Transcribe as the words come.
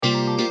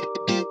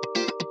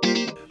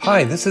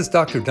Hi, this is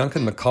Dr.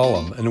 Duncan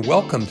McCollum, and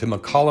welcome to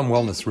McCollum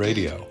Wellness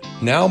Radio.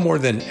 Now more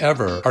than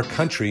ever, our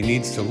country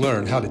needs to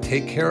learn how to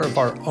take care of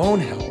our own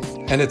health,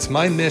 and it's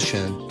my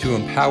mission to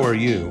empower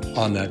you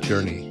on that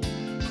journey.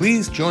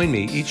 Please join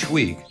me each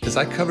week as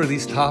I cover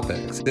these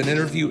topics and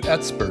interview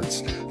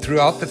experts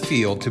throughout the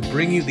field to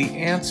bring you the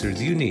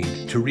answers you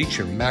need to reach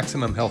your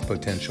maximum health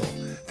potential.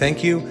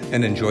 Thank you,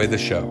 and enjoy the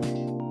show.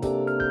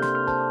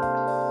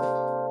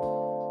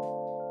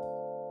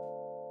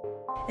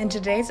 In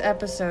today's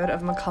episode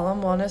of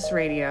McCollum Wellness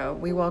Radio,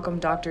 we welcome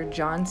Dr.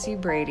 John C.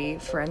 Brady,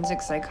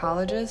 forensic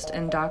psychologist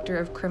and doctor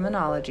of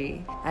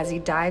criminology, as he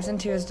dives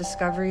into his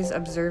discoveries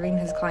observing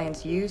his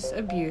clients' use,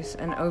 abuse,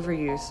 and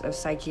overuse of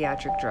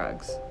psychiatric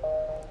drugs.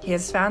 He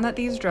has found that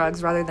these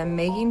drugs, rather than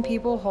making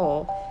people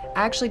whole,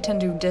 actually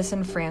tend to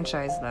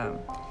disenfranchise them,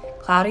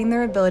 clouding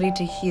their ability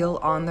to heal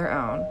on their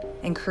own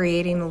and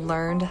creating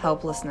learned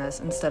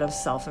helplessness instead of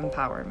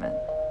self-empowerment.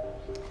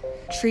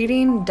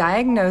 Treating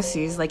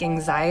diagnoses like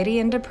anxiety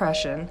and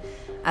depression,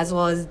 as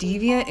well as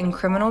deviant and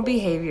criminal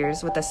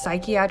behaviors with a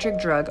psychiatric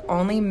drug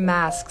only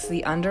masks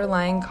the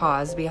underlying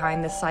cause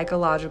behind the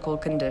psychological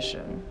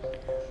condition.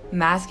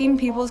 Masking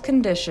people's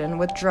condition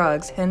with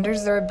drugs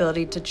hinders their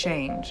ability to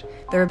change,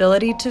 their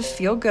ability to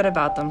feel good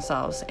about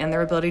themselves, and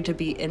their ability to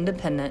be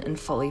independent and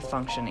fully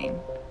functioning.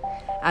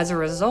 As a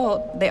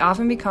result, they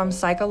often become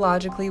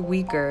psychologically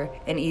weaker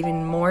and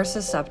even more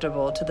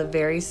susceptible to the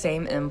very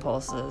same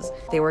impulses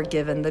they were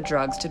given the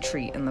drugs to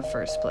treat in the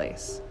first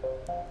place.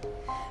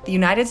 The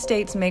United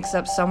States makes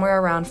up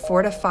somewhere around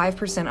 4 to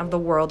 5% of the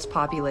world's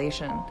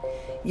population,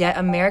 yet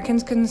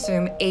Americans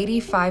consume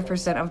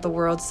 85% of the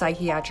world's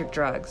psychiatric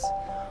drugs.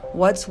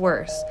 What's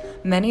worse,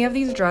 many of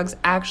these drugs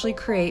actually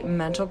create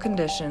mental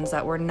conditions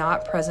that were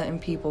not present in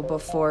people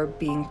before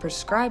being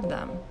prescribed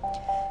them.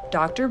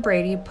 Dr.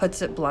 Brady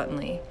puts it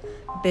bluntly,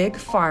 Big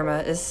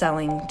Pharma is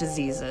selling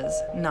diseases,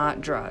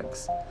 not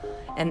drugs.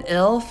 An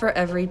ill for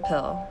every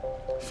pill.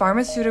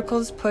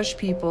 Pharmaceuticals push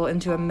people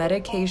into a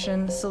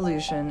medication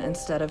solution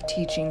instead of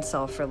teaching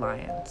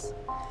self-reliance.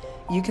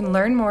 You can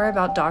learn more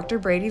about Dr.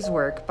 Brady's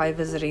work by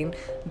visiting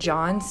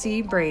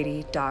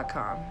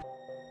johncbrady.com.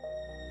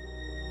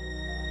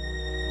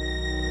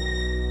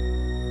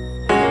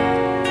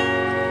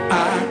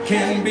 I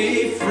can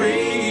be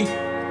free.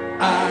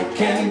 I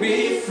can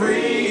be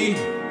free.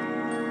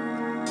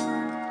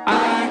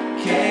 I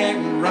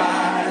can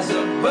rise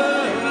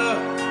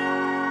above.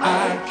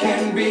 I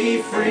can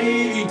be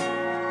free.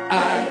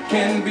 I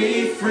can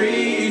be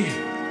free.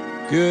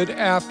 Good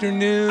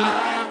afternoon,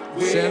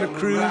 Santa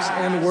Cruz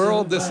and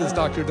world. This is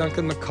Dr.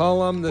 Duncan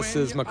McCollum. This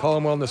is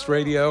McCollum Wellness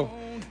Radio.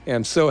 And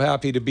I'm so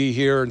happy to be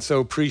here and so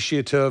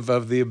appreciative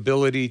of the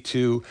ability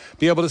to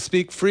be able to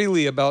speak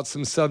freely about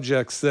some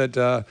subjects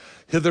that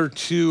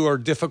hitherto are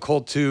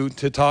difficult to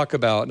talk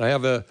about. And I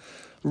have a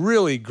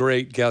really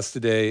great guest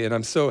today, and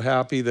I'm so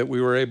happy that we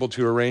were able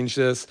to arrange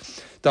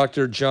this.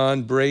 Dr.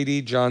 John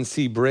Brady, John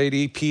C.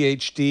 Brady,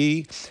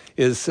 PhD,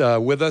 is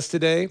with us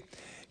today.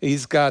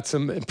 He's got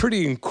some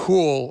pretty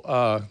cool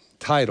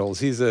titles.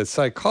 He's a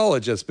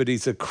psychologist, but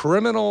he's a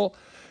criminal.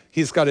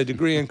 He's got a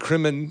degree in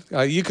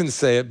you can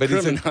say it, but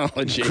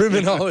criminology.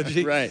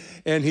 Criminology. Right.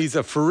 And he's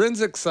a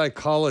forensic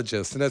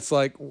psychologist. And it's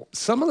like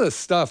some of the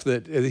stuff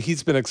that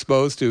he's been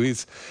exposed to,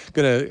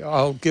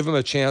 I'll give him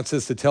a chance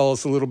to tell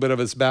us a little bit of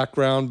his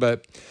background,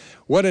 but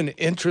what an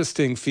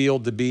interesting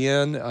field to be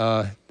in.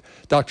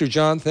 Dr.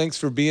 John, thanks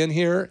for being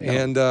here. Yeah.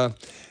 And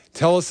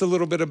tell us a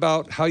little bit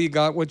about how you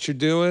got what you're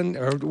doing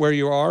or where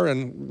you are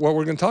and what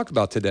we're going to talk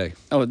about today.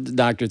 Oh,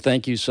 Doctor,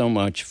 thank you so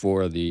much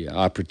for the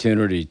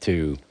opportunity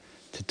to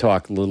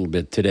talk a little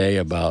bit today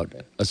about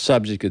a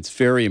subject that's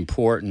very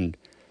important,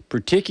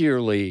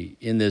 particularly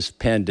in this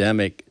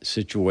pandemic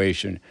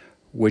situation,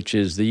 which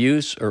is the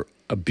use or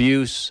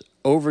abuse,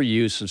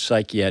 overuse of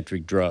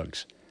psychiatric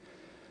drugs.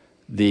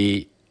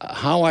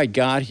 How I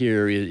got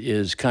here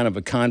is kind of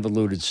a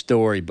convoluted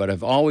story, but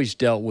I've always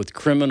dealt with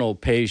criminal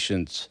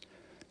patients,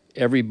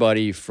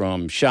 everybody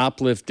from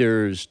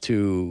shoplifters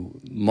to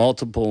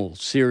multiple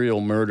serial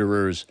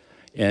murderers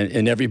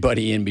and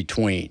everybody in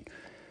between.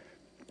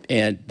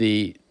 And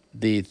the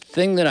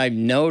thing that I've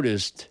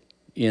noticed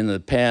in the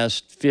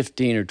past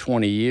 15 or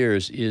 20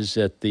 years is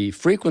that the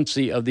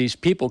frequency of these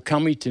people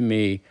coming to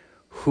me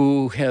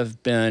who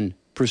have been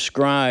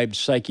prescribed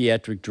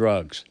psychiatric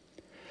drugs,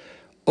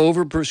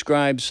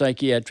 overprescribed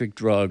psychiatric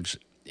drugs,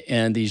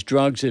 and these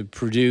drugs have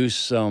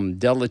produced some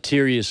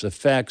deleterious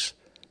effects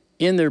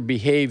in their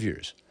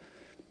behaviors.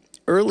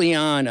 Early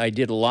on, I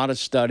did a lot of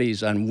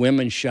studies on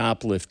women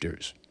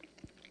shoplifters,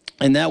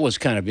 and that was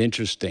kind of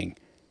interesting.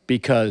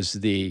 Because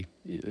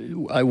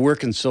I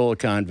work in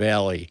Silicon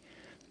Valley,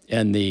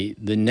 and the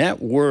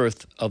net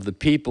worth of the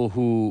people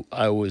who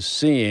I was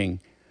seeing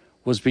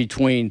was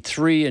between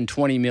 $3 and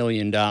 $20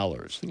 million.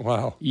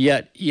 Wow.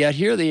 Yet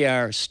here they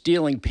are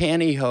stealing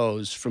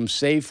pantyhose from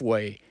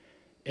Safeway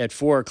at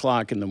 4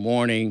 o'clock in the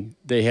morning.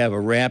 They have a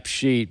rap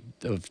sheet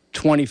of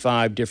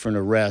 25 different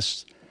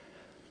arrests.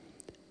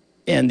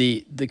 And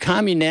the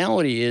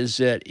commonality is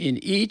that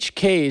in each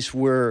case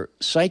where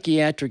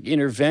psychiatric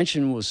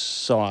intervention was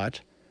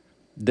sought,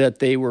 that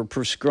they were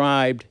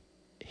prescribed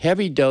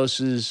heavy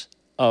doses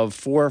of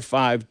 4 or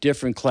 5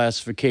 different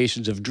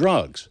classifications of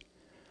drugs,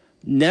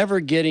 never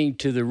getting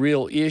to the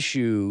real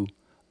issue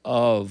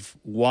of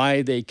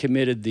why they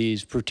committed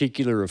these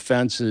particular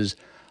offenses,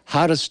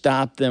 how to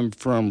stop them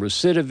from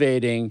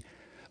recidivating,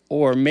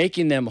 or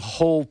making them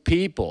whole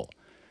people.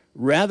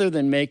 Rather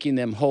than making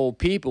them whole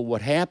people,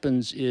 what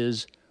happens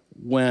is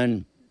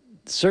when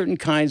certain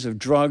kinds of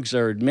drugs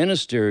are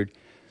administered,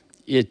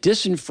 it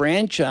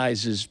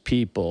disenfranchises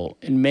people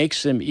and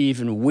makes them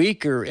even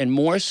weaker and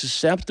more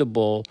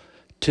susceptible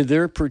to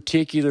their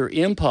particular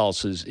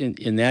impulses.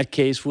 In that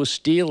case was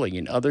stealing.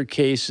 In other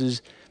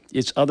cases,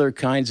 it's other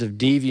kinds of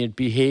deviant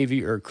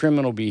behavior or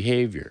criminal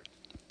behavior.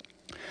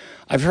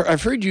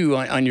 I've heard you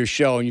on your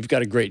show, and you've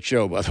got a great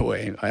show, by the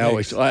way. I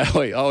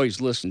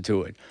always listen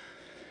to it.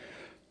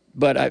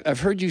 But I've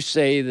heard you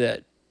say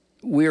that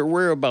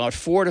we're about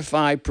 4 to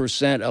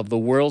 5% of the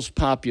world's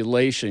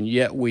population,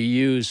 yet we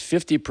use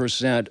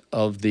 50%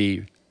 of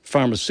the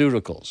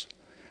pharmaceuticals.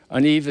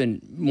 An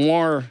even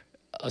more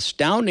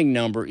astounding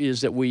number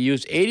is that we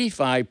use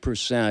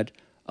 85%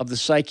 of the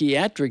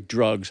psychiatric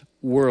drugs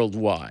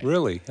worldwide.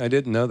 Really? I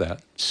didn't know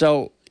that.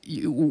 So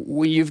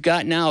you've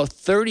got now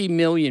 30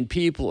 million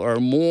people or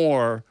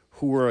more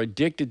who are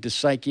addicted to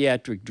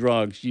psychiatric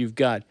drugs. You've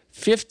got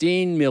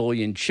 15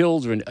 million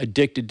children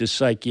addicted to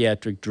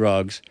psychiatric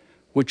drugs,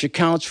 which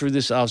accounts for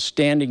this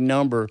outstanding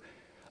number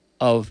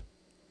of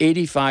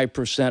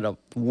 85% of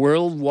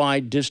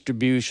worldwide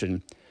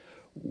distribution.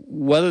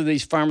 Whether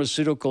these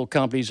pharmaceutical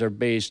companies are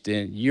based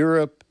in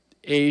Europe,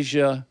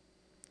 Asia,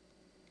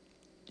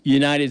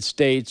 United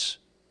States,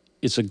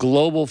 it's a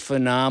global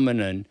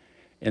phenomenon,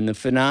 and the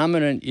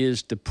phenomenon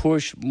is to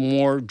push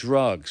more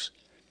drugs.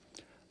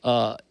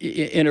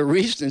 In a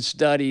recent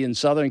study in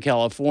Southern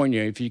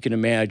California, if you can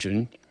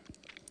imagine,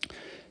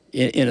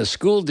 in a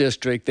school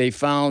district, they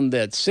found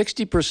that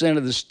 60%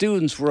 of the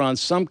students were on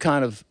some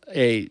kind of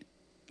a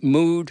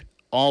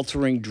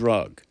mood-altering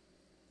drug.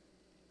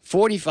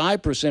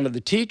 45% of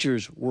the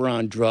teachers were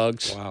on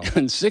drugs, wow,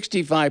 and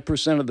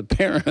 65% of the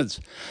parents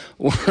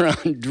were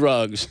on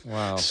drugs.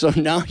 Wow. So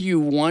now you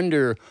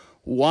wonder,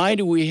 why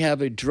do we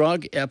have a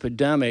drug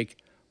epidemic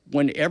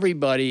when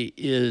everybody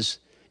is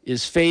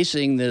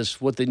facing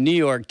this, what the New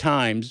York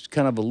Times,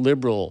 kind of a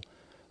liberal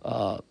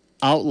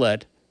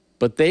outlet,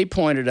 but they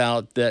pointed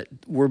out that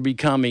we're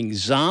becoming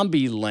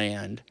zombie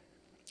land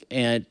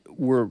and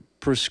we're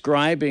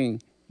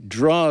prescribing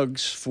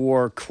drugs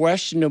for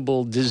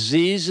questionable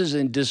diseases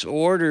and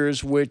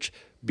disorders which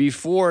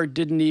before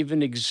didn't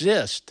even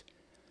exist.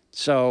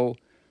 So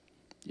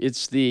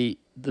it's the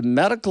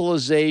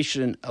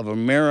medicalization of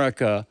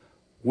America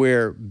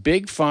where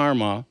Big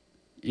Pharma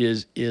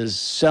is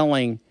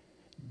selling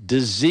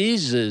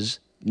diseases,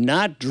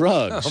 not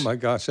drugs. Oh my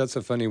gosh, that's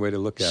a funny way to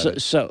look at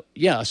it. So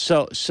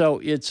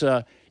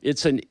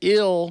it's an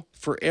ill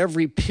for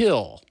every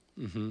pill.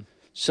 Mm-hmm.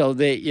 So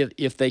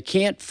if they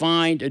can't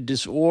find a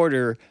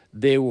disorder,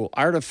 they will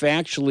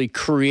artifactually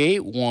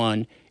create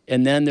one,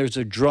 and then there's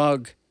a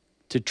drug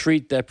to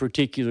treat that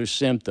particular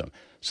symptom.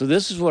 So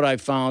this is what I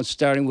found,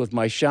 starting with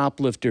my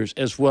shoplifters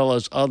as well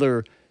as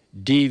other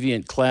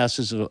deviant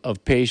classes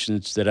of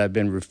patients that I've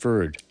been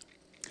referred.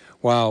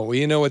 Wow. Well,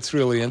 you know what's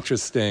really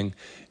interesting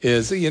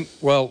is,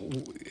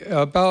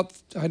 about,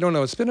 I don't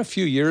know, it's been a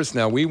few years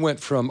now. We went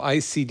from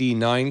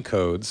ICD-9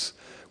 codes,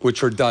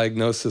 which are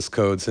diagnosis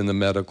codes in the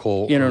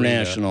medical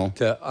international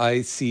arena, to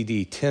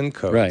ICD-10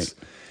 codes. Right.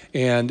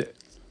 And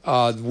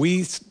I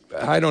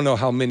don't know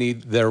how many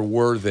there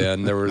were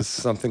then. There was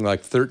something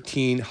like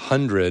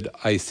 1,300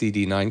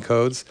 ICD-9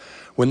 codes.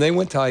 When they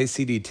went to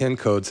ICD-10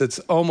 codes, it's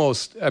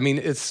almost,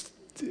 it's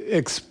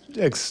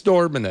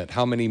exorbitant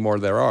how many more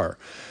there are.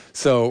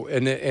 So,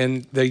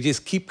 and they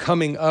just keep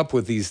coming up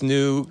with these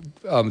new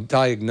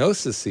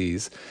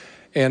diagnoses,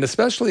 and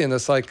especially in the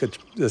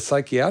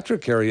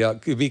psychiatric area,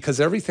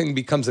 because everything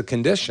becomes a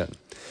condition.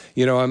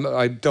 You know,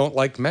 I don't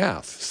like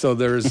math, so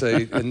there's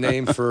a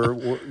name for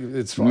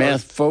it's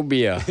math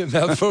phobia.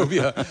 Math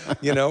phobia,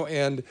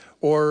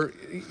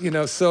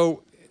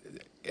 so.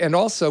 And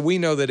also, we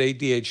know that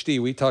ADHD,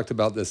 we talked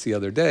about this the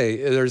other day,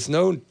 there's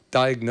no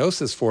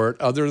diagnosis for it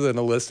other than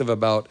a list of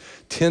about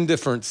 10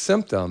 different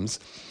symptoms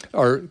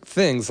or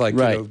things like,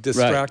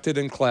 distracted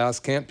in class,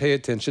 can't pay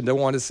attention,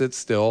 don't want to sit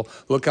still,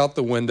 look out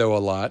the window a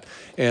lot.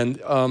 And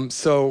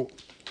so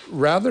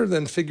rather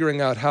than figuring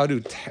out how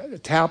to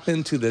tap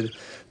into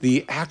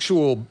the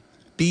actual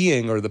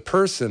being or the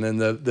person and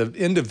the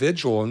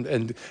individual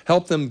and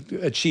help them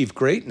achieve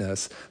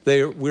greatness,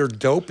 we're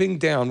doping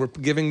down, we're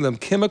giving them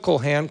chemical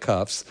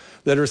handcuffs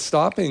that are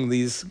stopping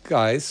these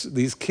guys,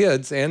 these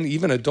kids, and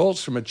even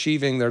adults from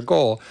achieving their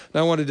goal. And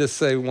I want to just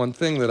say one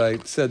thing that I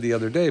said the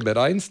other day, but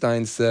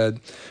Einstein said,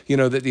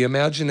 that the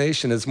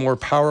imagination is more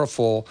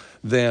powerful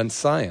than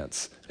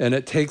science, and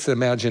it takes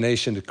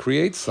imagination to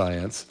create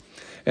science.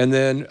 And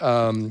then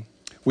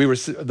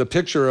the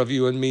picture of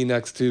you and me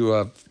next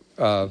to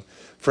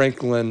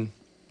Franklin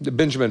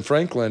Benjamin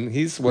Franklin,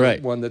 he's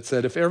one that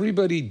said if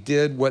everybody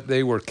did what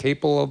they were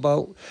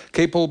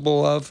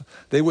capable of,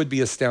 they would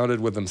be astounded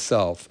with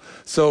themselves.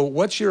 So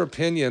what's your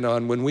opinion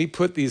on when we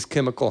put these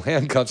chemical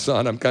handcuffs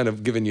on? I'm kind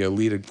of giving you a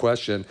leaded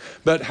question,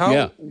 but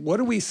what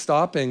are we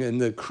stopping in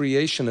the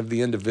creation of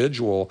the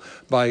individual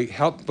by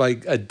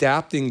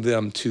adapting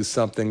them to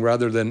something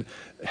rather than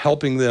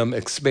helping them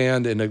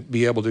expand and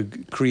be able to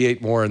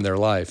create more in their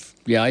life?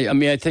 Yeah,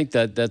 I think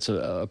that's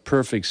a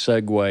perfect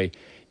segue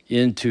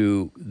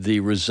into the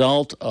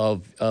result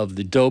of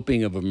the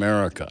doping of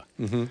America.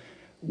 Mm-hmm.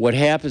 What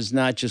happens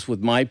not just with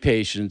my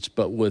patients,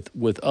 but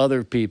with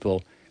other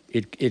people,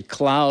 it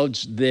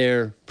clouds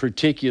their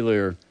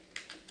particular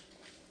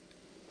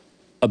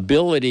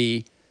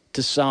ability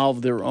to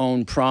solve their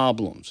own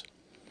problems.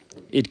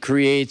 It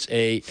creates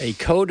a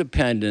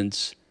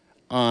codependence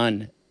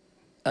on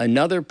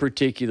another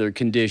particular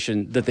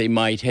condition that they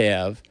might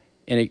have,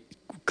 and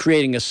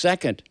creating a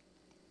second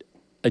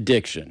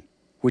addiction,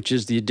 which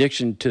is the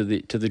addiction to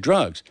the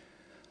drugs.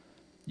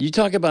 You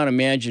talk about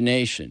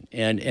imagination,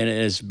 and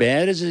as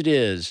bad as it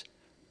is,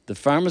 the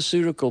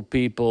pharmaceutical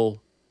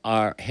people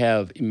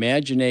have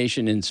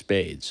imagination in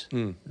spades.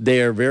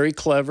 They are very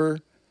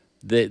clever.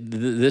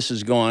 This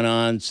has gone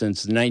on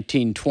since the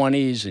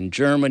 1920s in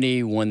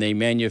Germany, when they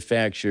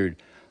manufactured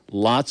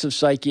lots of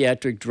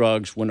psychiatric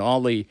drugs, when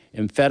all the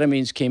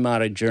amphetamines came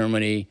out of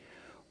Germany,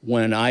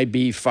 when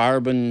I.B.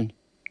 Farben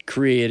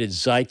created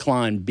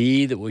Zyklon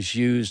B that was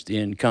used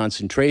in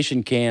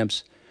concentration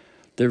camps.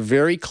 They're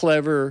very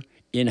clever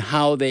in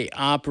how they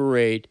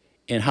operate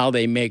and how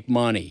they make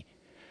money.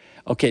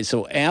 Okay,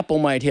 so Apple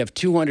might have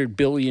 $200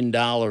 billion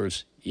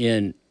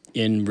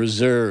in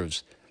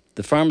reserves.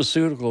 The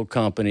pharmaceutical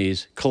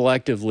companies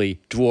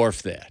collectively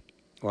dwarf that.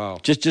 Wow.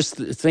 Just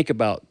think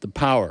about the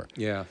power.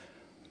 Yeah.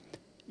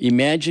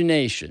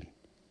 Imagination,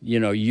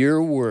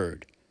 your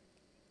word.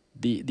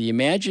 The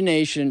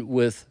imagination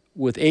with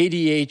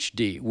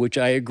ADHD, which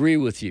I agree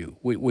with you,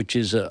 which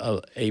is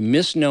a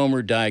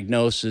misnomer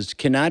diagnosis,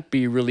 cannot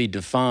be really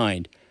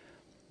defined.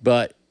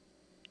 But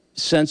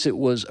since it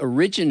was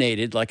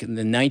originated like in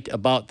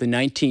about the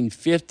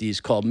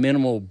 1950s, called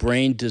minimal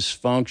brain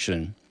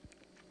dysfunction,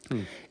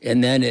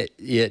 and then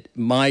it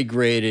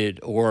migrated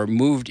or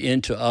moved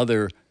into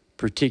other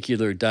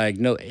particular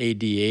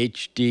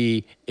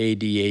ADHD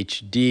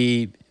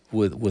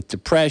with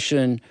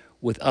depression,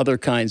 with other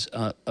kinds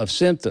of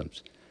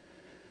symptoms.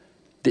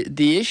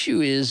 The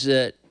issue is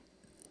that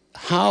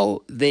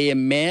how they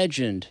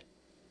imagined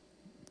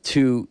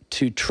to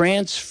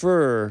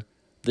transfer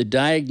the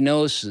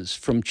diagnosis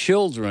from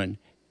children,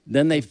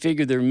 then they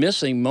figure they're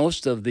missing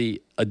most of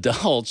the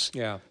adults.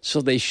 Yeah.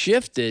 So they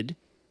shifted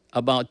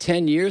about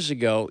 10 years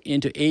ago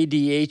into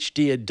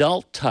ADHD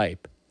adult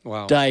type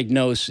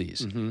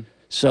diagnoses. Mm-hmm.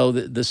 So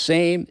the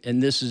same,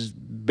 and this is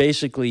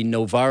basically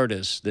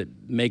Novartis that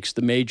makes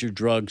the major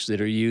drugs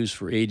that are used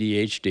for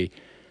ADHD.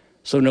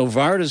 So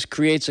Novartis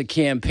creates a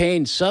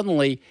campaign.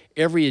 Suddenly,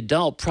 every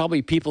adult,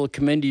 probably people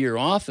come into your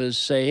office,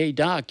 say, "Hey,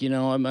 doc,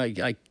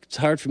 it's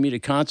hard for me to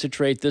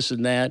concentrate, this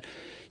and that."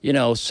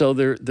 So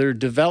they're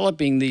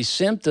developing these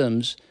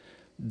symptoms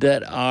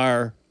that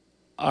are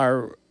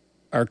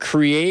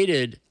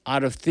created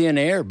out of thin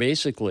air,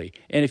 basically.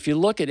 And if you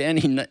look at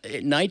any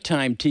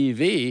nighttime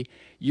TV,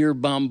 you're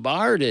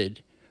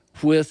bombarded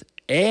with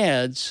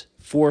ads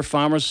for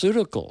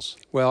pharmaceuticals.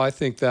 Well, I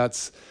think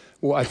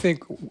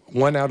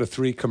 1 out of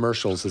 3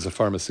 commercials is a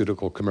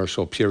pharmaceutical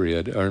commercial,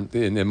 period. And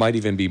it might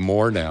even be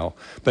more now.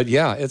 But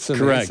yeah, it's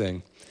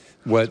amazing.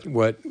 Correct.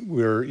 What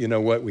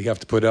we have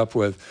to put up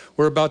with.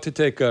 We're about to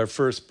take our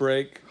first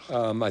break.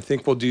 I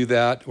think we'll do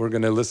that. I'm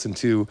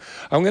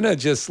going to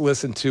just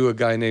listen to a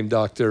guy named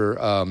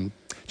Dr.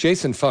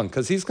 Jason Fung,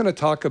 because he's going to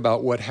talk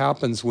about what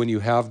happens when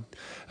you have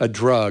a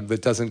drug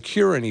that doesn't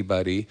cure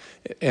anybody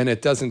and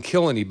it doesn't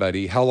kill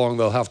anybody, how long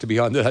they'll have to be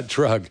on that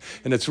drug.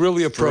 And it's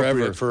really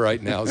appropriate for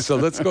right now. So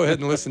let's go ahead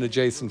and listen to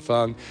Jason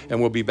Fung, and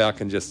we'll be back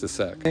in just a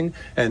sec.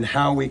 And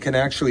how we can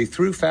actually,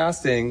 through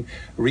fasting,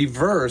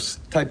 reverse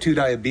type 2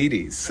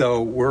 diabetes.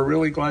 So we're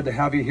really glad to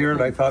have you here,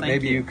 and I thought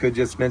maybe you could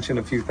just mention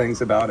a few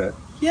things about it.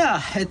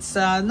 Yeah, it's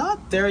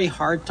not very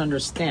hard to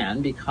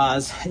understand,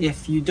 because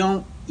if you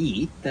don't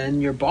eat,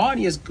 then your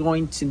body is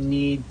going to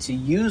need to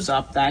use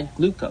up that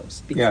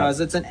glucose, because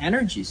it's an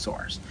energy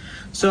source.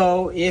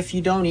 So if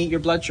you don't eat, your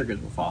blood sugars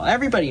will fall.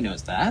 Everybody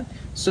knows that.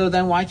 So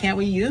then why can't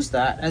we use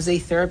that as a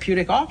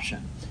therapeutic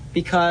option?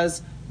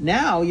 Because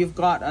now you've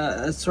got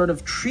a sort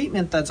of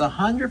treatment that's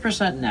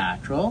 100%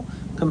 natural,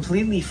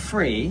 completely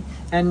free,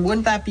 and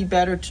wouldn't that be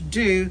better to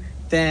do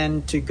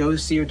than to go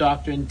see your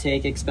doctor and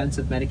take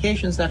expensive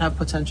medications that have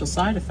potential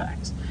side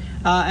effects?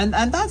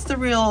 And that's the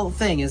real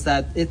thing, is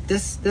that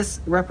this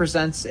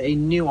represents a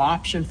new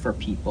option for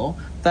people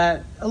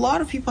that a lot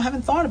of people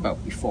haven't thought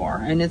about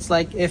before. And it's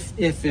like,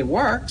 if it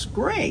works,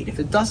 great. If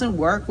it doesn't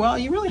work, well,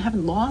 you really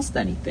haven't lost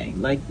anything.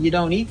 Like, you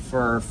don't eat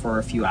for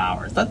a few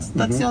hours. That's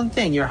the only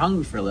thing. You're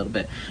hungry for a little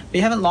bit, but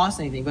you haven't lost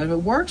anything. But if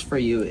it works for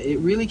you, it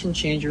really can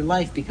change your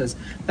life, because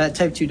that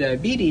type 2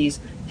 diabetes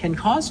can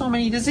cause so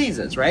many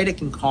diseases, right? It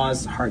can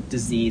cause heart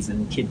disease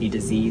and kidney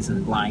disease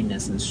and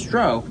blindness and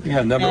stroke.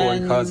 Yeah, number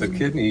one cause of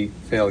kidney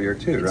failure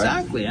too, right?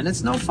 Exactly, and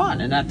it's no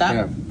fun. And at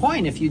that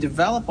point, if you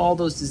develop all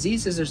those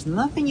diseases, there's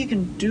nothing you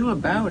can do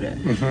about it.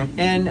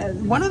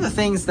 And one of the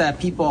things that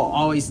people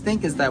always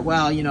think is that,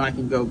 well, you know, I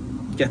can go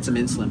get some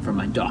insulin from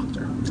my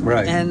doctor.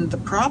 Right. And the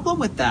problem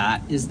with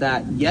that is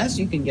that, yes,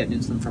 you can get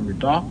insulin from your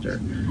doctor.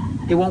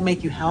 It won't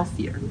make you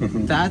healthier.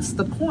 That's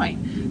the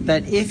point.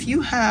 That if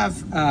you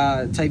have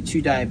type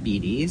 2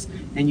 diabetes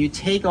and you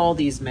take all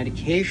these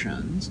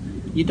medications,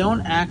 you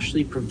don't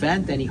actually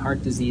prevent any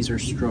heart disease or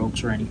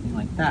strokes or anything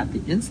like that. The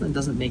insulin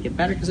doesn't make it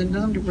better because it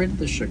doesn't get rid of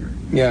the sugar.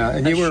 Yeah,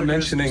 and you were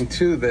mentioning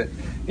too that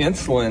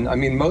insulin, I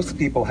mean, most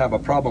people have a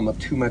problem of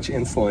too much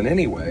insulin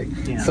anyway.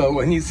 Yeah. So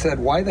when you said,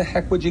 why the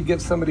heck would you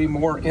give somebody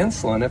more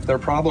insulin if their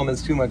problem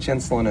is too much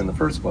insulin in the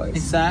first place?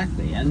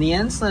 Exactly. And the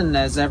insulin,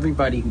 as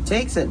everybody who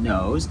takes it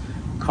knows,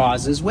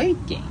 causes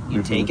weight gain.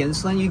 You take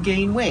insulin, you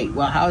gain weight.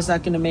 Well, how is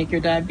that going to make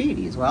your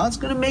diabetes? Well, it's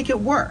going to make it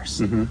worse.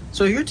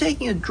 So you're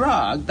taking a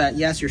drug that,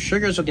 yes, your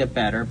sugars will get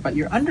better, but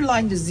your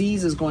underlying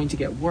disease is going to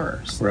get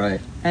worse. Right.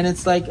 And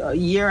it's like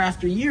year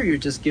after year, you're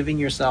just giving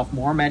yourself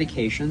more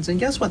medications. And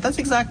guess what? That's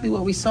exactly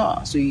what we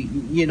saw. So,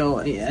 you know,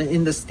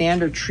 in the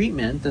standard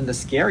treatment, and the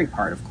scary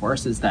part, of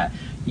course, is that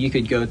you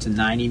could go to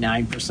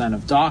 99%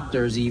 of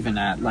doctors, even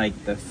at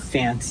like the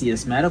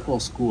fanciest medical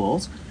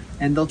schools,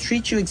 and they'll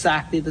treat you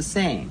exactly the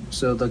same.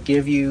 So they'll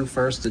give you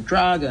first a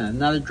drug and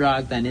another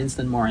drug, then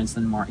insulin, more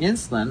insulin, more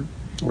insulin.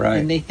 Right.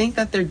 And they think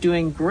that they're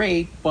doing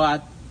great,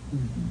 but,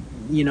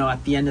 you know,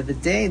 at the end of the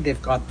day,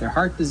 they've got their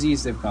heart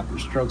disease, they've got their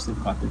strokes,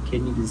 they've got their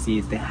kidney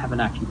disease. They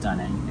haven't actually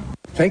done anything.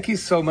 Thank you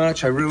so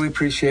much. I really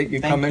appreciate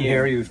you coming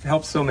here. You've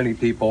helped so many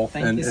people.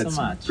 Thank you so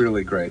much. It's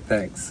really great.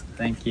 Thanks.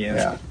 Thank you.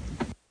 Yeah.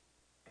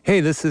 Hey,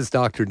 this is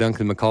Dr.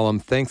 Duncan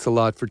McCollum. Thanks a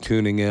lot for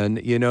tuning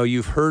in. You know,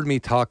 you've heard me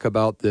talk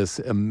about this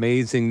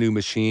amazing new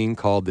machine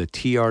called the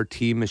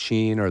TRT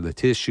machine, or the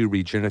Tissue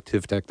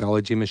Regenerative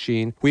Technology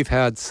machine. We've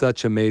had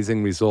such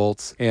amazing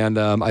results, and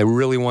I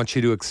really want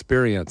you to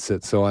experience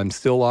it. So I'm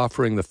still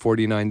offering the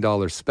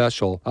 $49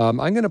 special. I'm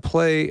going to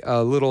play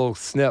a little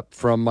snip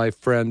from my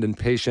friend and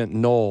patient,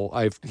 Noel.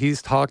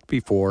 He's talked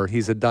before.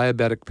 He's a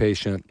diabetic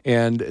patient,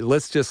 and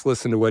let's just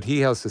listen to what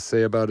he has to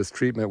say about his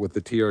treatment with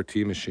the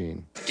TRT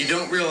machine. You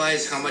don't realize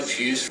how much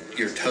you use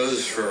your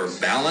toes for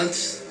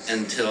balance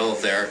until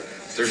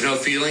there's no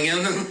feeling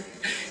in them.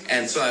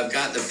 And so I've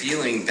got the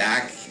feeling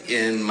back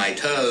in my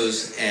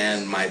toes,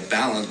 and my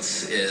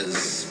balance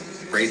is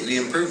greatly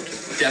improved.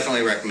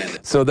 Definitely recommend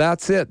it. So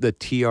that's it, the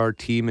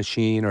TRT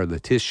machine, or the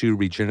Tissue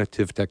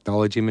Regenerative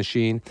Technology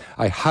machine.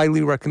 I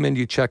highly recommend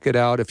you check it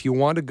out. If you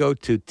want to go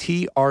to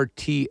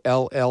trtllc.com,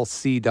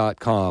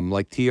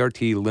 like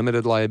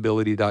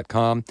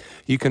trtlimitedliability.com,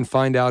 you can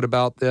find out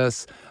about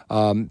this.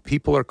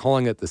 People are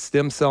calling it the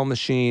stem cell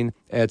machine.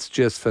 It's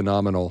just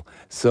phenomenal.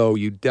 So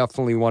you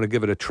definitely want to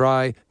give it a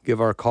try. Give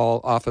our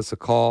office a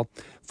call.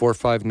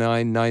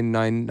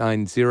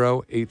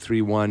 459-9990,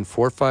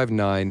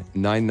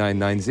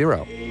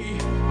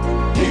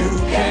 831-459-9990. You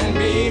can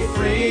be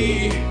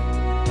free.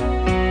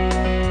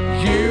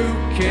 You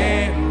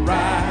can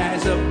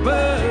rise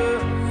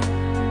above.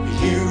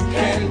 You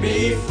can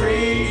be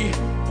free.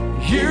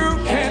 You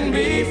can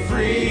be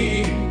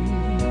free.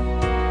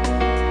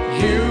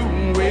 You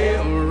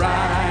will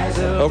rise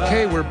above.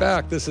 Okay, we're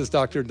back. This is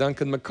Dr.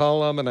 Duncan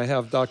McCollum, and I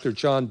have Dr.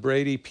 John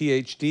Brady,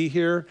 PhD,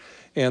 here.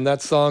 And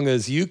that song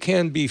is You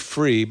Can Be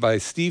Free by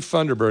Steve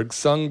Funderburg,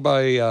 sung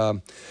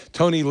by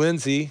Tony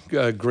Lindsay,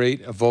 a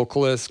great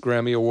vocalist,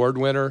 Grammy Award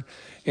winner.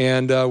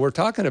 And we're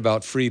talking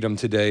about freedom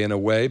today in a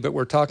way, but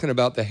we're talking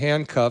about the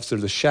handcuffs or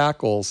the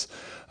shackles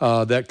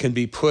that can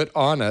be put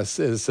on us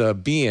as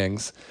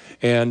beings.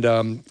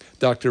 And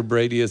Dr.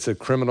 Brady is a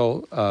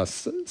criminal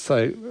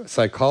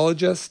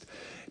psychologist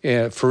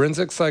and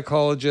forensic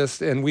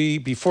psychologist, and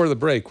before the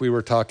break, we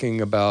were talking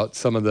about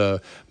some of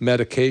the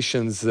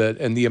medications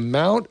and the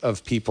amount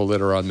of people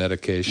that are on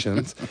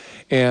medications.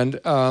 And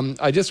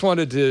I just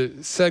wanted to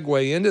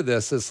segue into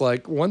this. It's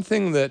like one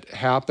thing that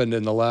happened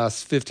in the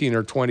last 15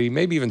 or 20,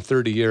 maybe even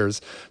 30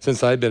 years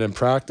since I've been in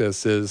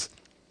practice is,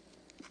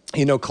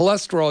 you know,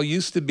 cholesterol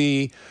used to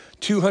be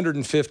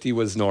 250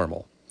 was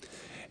normal.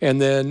 And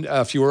then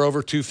if you were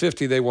over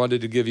 250, they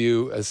wanted to give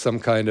you some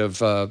kind of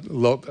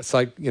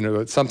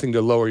something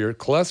to lower your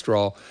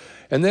cholesterol.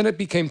 And then it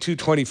became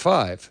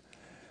 225.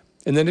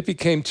 And then it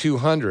became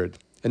 200.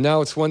 And now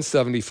it's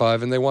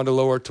 175, and they want to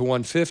lower it to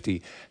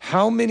 150.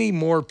 How many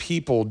more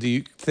people do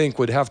you think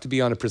would have to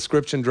be on a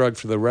prescription drug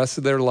for the rest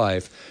of their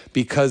life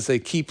because they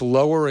keep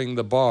lowering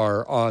the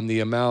bar on the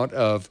amount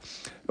of,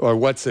 or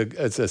what's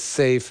a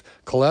safe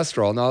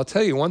cholesterol? Now, I'll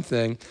tell you one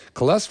thing.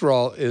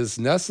 Cholesterol is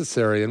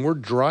necessary, and we're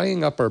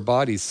drying up our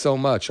bodies so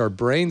much. Our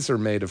brains are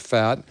made of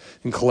fat,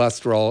 and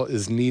cholesterol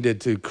is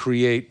needed to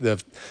create the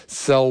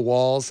cell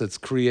walls,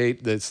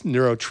 create the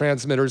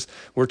neurotransmitters.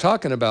 We're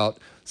talking about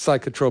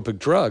psychotropic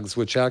drugs,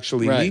 which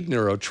actually need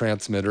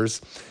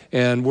neurotransmitters.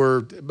 And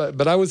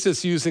but I was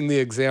just using the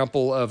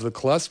example of the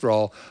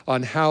cholesterol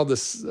on how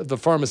the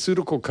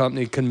pharmaceutical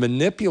company can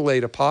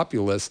manipulate a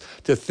populace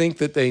to think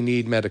that they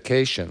need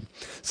medication.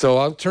 So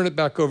I'll turn it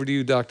back over to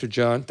you, Dr.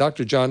 John.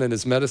 Dr. John and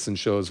his medicine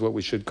show is what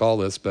we should call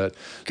this, but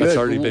that's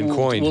already been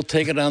coined. We'll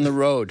take it on the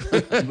road.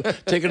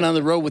 Take it on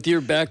the road with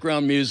your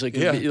background music.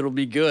 It'll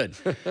be good.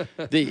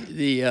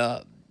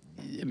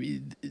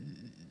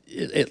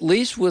 At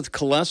least with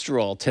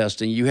cholesterol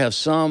testing, you have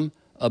some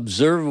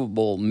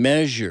observable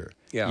measure.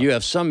 Yeah. You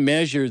have some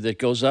measure that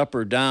goes up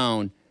or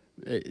down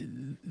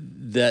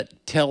that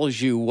tells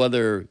you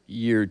whether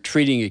you're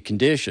treating a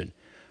condition.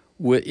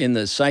 In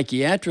the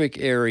psychiatric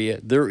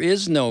area, there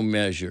is no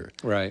measure.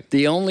 Right.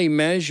 The only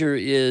measure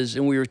is,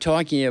 and we were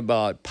talking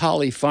about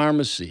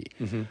polypharmacy.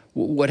 Mm-hmm.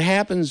 What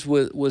happens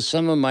with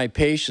some of my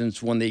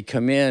patients when they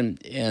come in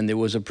and there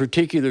was a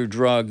particular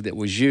drug that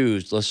was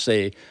used, let's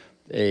say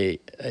a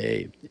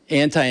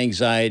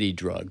anti-anxiety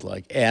drug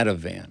like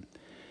Ativan.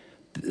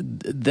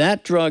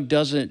 That drug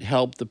doesn't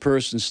help the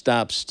person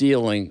stop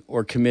stealing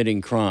or committing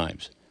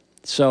crimes.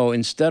 So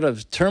instead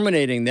of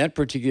terminating that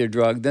particular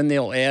drug, then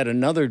they'll add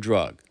another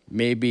drug,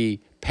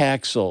 maybe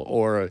Paxil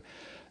or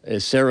a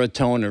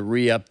serotonin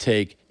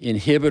reuptake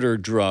inhibitor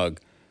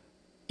drug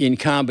in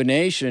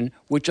combination,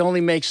 which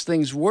only makes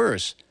things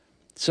worse.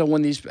 So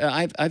when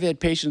I've had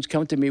patients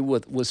come to me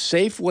with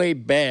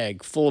Safeway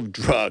bag full of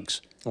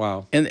drugs.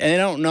 Wow. And I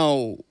don't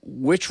know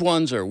which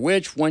ones are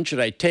which. When should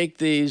I take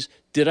these?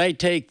 Did I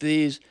take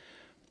these?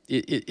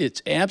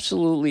 It's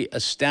absolutely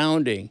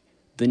astounding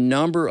the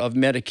number of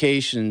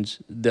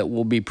medications that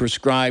will be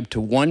prescribed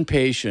to one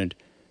patient,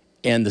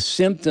 and the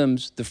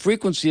symptoms, the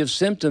frequency of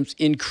symptoms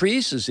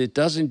increases. It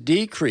doesn't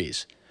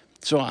decrease.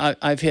 So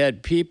I've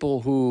had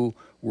people who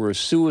were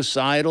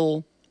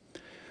suicidal,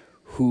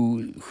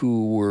 who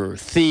were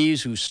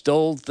thieves, who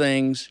stole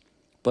things,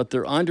 but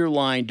their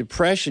underlying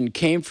depression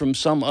came from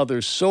some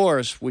other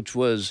source, which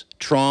was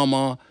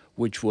trauma,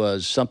 which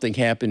was something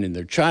happened in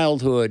their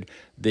childhood.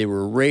 They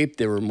were raped,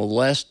 they were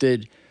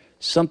molested,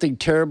 something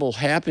terrible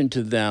happened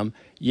to them.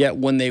 Yet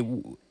when they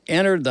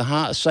entered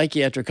the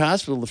psychiatric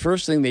hospital, the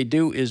first thing they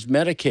do is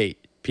medicate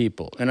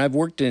people. And I've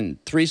worked in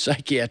 3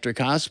 psychiatric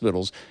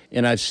hospitals,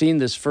 and I've seen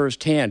this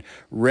firsthand.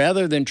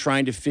 Rather than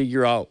trying to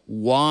figure out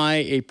why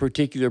a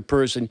particular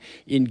person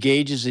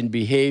engages in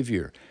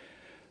behavior,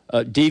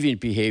 deviant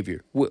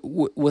behavior.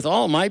 With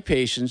all my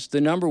patients,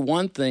 the number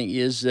one thing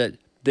is that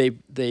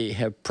they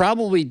have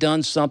probably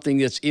done something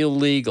that's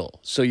illegal.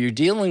 So you're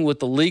dealing with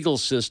the legal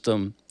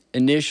system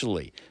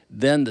initially.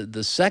 Then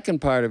the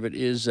second part of it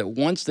is that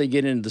once they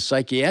get into the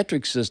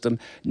psychiatric system,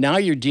 now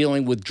you're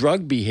dealing with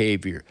drug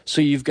behavior. So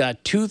you've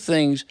got 2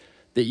 things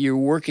that you're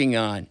working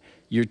on.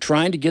 You're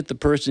trying to get the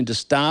person to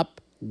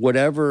stop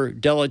whatever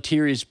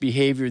deleterious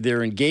behavior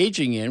they're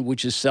engaging in,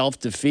 which is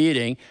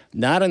self-defeating,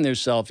 not in their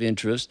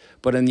self-interest,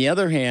 but on the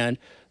other hand,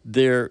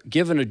 they're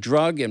given a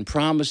drug and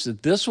promised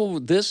that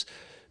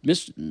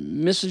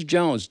Mrs.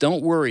 Jones,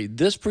 don't worry,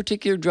 this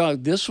particular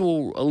drug, this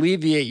will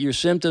alleviate your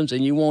symptoms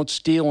and you won't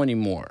steal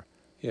anymore.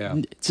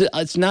 Yeah.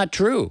 It's not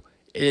true.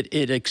 It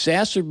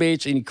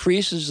exacerbates,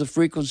 increases the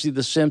frequency of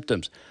the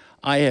symptoms.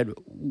 I had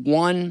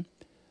one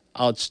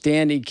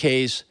outstanding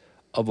case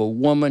of a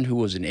woman who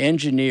was an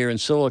engineer in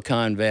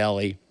Silicon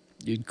Valley.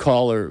 You'd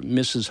call her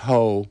Mrs.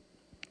 Ho.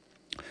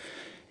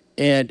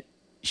 And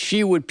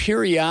she would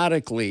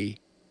periodically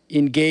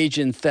engage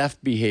in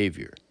theft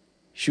behavior.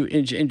 She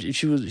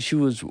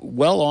was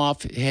well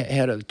off,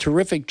 had a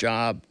terrific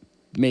job,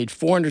 made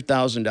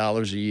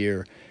 $400,000 a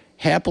year,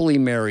 happily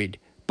married,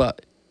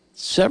 but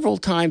several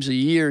times a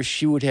year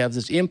she would have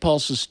this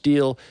impulse to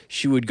steal.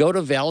 She would go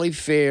to Valley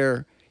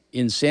Fair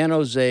in San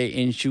Jose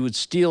and she would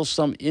steal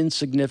some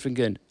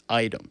insignificant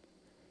item.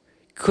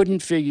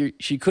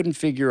 She couldn't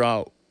figure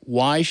out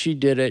why she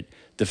did it.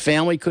 The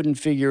family couldn't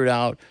figure it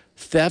out.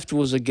 Theft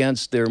was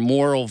against their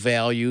moral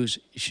values.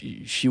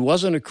 She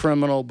wasn't a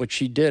criminal, but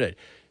she did it.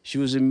 She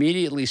was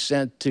immediately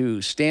sent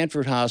to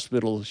Stanford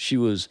Hospital. She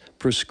was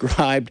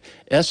prescribed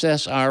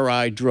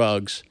SSRI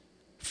drugs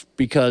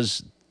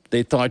because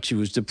they thought she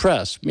was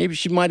depressed. Maybe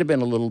she might have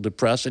been a little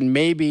depressed, and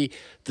maybe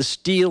the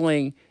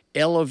stealing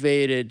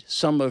elevated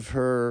some of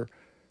her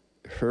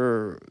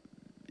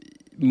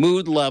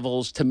mood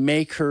levels to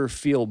make her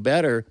feel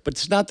better, but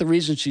it's not the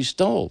reason she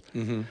stole.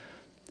 Mm-hmm.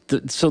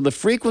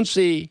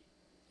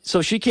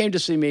 So she came to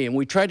see me, and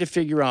we tried to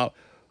figure out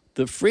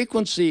the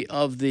frequency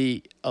of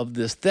the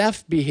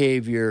theft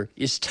behavior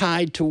is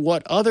tied to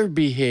what other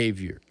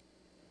behavior.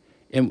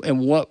 And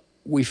what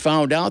we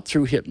found out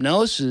through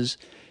hypnosis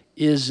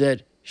is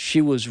that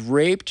she was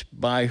raped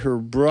by her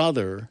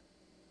brother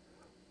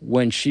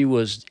when she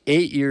was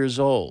 8 years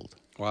old.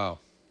 Wow.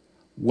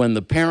 When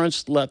the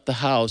parents left the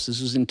house,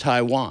 this is in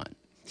Taiwan.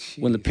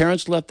 Jeez. When the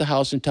parents left the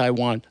house in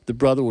Taiwan, the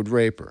brother would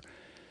rape her.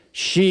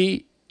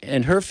 She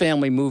and her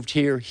family moved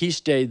here. He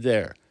stayed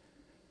there.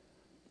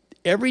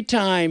 Every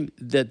time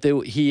that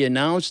he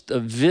announced a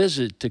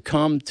visit to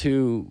come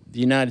to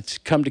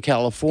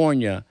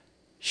California,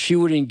 she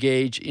would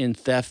engage in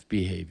theft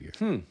behavior.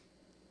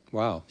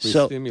 Wow.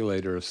 So,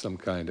 Stimulator of some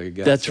kind, I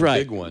guess. That's right. A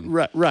big one.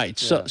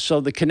 Right. Yeah.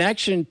 So the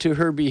connection to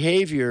her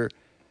behavior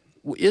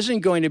isn't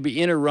going to be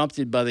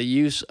interrupted by the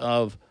use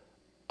of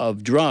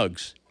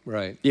drugs.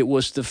 Right. It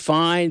was to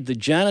find the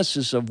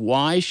genesis of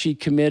why she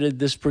committed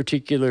these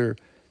particular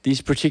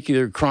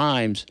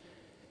crimes,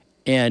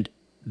 and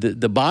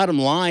the bottom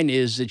line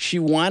is that she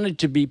wanted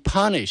to be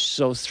punished.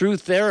 So through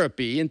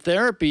therapy, and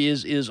therapy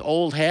is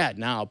old hat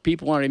now.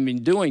 People aren't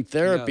even doing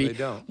therapy they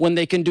don't. when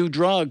they can do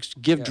drugs,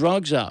 give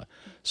drugs out.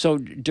 So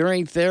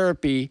during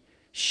therapy,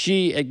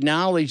 she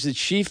acknowledged that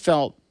she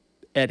felt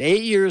at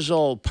 8 years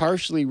old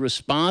partially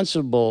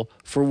responsible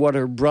for what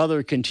her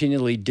brother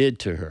continually did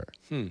to her.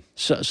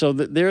 So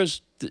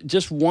there's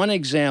just one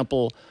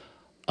example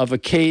of a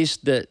case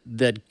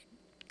that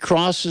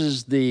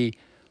crosses the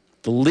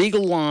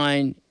legal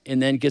line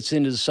and then gets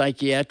into the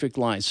psychiatric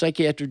line.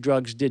 Psychiatric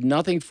drugs did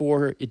nothing for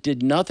her. It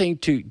did nothing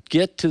to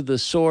get to the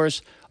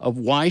source of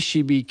why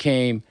she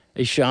became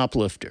a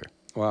shoplifter.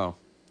 Wow.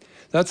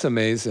 That's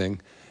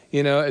amazing.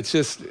 It's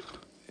just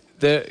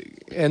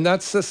and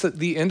that's just that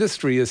the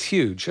industry is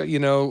huge.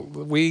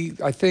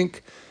 I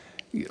think,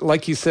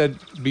 like you said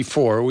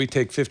before, we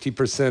take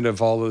 50%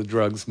 of all of the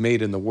drugs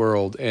made in the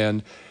world,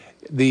 and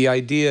the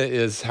idea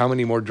is how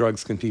many more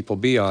drugs can people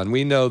be on?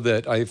 We know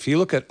that if you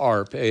look at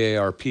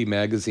AARP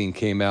magazine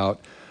came out,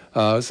 it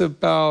was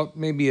about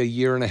maybe a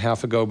year and a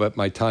half ago, but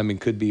my timing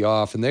could be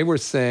off. And they were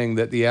saying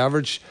that the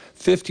average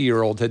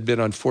 50-year-old had been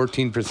on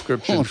 14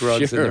 prescription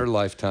drugs in their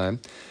lifetime.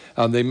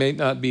 They may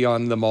not be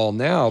on them all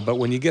now, but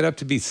when you get up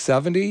to be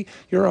 70,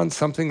 you're on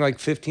something like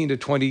 15 to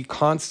 20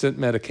 constant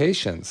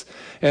medications.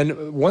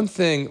 And one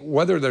thing,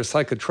 whether they're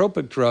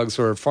psychotropic drugs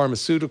or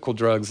pharmaceutical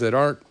drugs that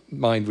aren't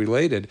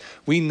mind-related,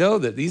 we know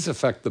that these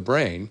affect the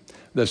brain.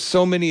 There's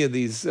so many of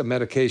these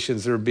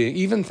medications that are being,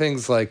 even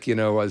things like,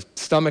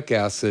 stomach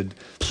acid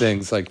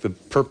things like the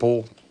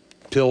purple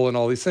pill and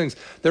all these things,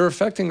 they're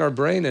affecting our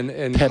brain and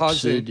Pepsid,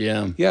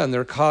 causing, and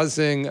they're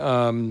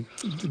causing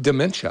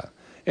dementia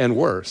and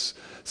worse.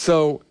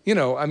 So,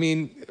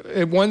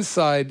 at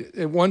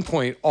one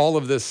point, all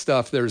of this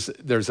stuff,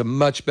 there's a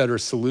much better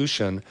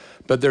solution,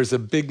 but there's a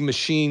big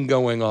machine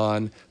going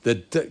on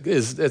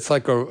it's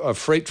like a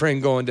freight train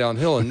going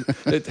downhill. And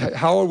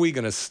how are we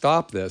going to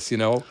stop this?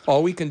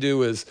 All we can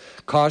do is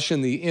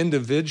caution the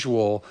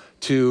individual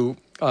to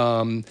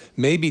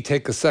maybe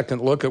take a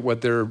second look at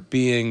what they're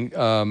being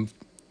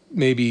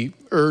maybe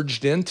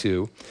urged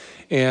into.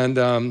 And,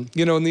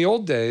 in the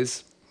old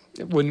days,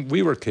 when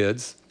we were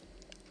kids,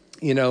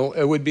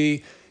 it would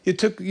be,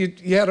 you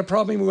had a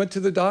problem, you went to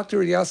the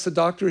doctor, you asked the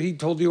doctor, he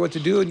told you what to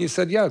do, and you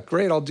said, yeah,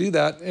 great, I'll do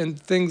that, and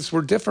things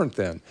were different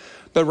then.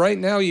 But right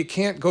now, you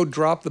can't go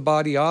drop the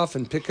body off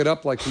and pick it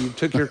up like you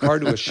took your car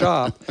to a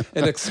shop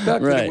and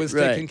expect that it was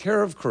taken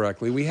care of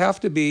correctly. We have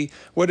to be,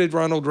 what did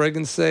Ronald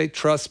Reagan say?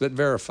 Trust but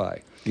verify.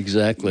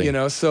 Exactly.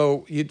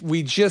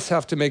 We just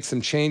have to make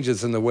some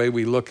changes in the way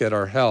we look at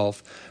our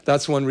health.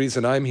 That's one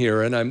reason I'm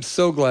here, and I'm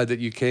so glad that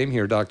you came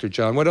here, Dr.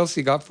 John. What else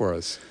you got for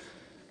us?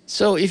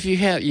 So if you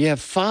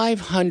have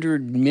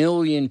 500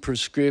 million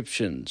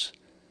prescriptions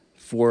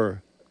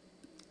for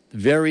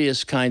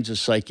various kinds of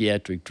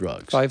psychiatric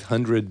drugs.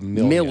 500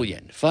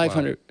 million.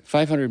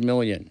 500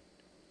 million.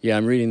 Yeah,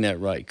 I'm reading that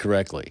right,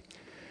 correctly.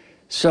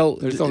 So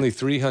there's only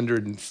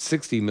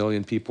 360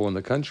 million people in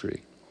the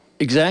country.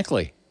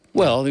 Exactly.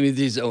 Well,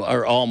 these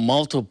are all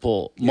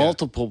multiple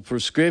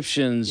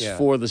prescriptions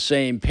for the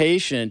same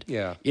patient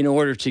in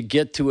order to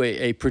get to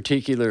a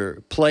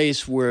particular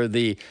place where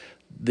the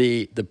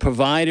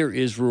provider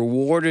is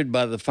rewarded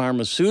by the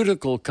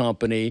pharmaceutical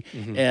company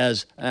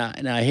as,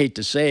 and I hate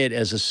to say it,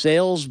 as a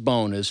sales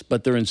bonus,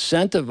 but they're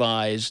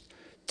incentivized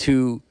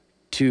to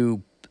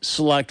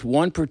select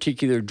one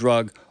particular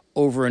drug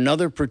over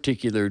another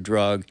particular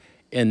drug,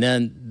 and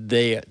then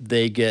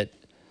they get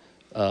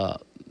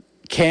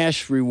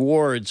cash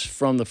rewards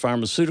from the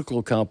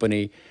pharmaceutical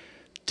company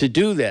to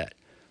do that.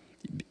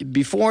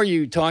 Before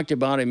you talked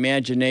about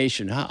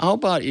imagination, how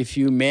about if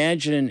you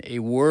imagine a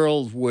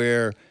world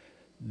where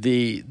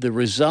the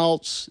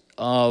results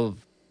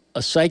of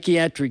a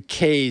psychiatric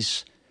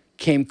case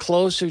came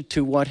closer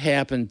to what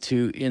happened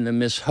in the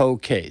Miss Ho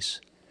case,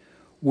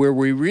 where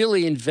we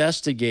really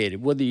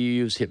investigated whether you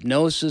use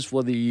hypnosis,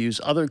 whether you use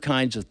other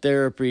kinds of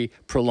therapy,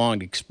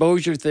 prolonged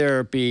exposure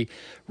therapy,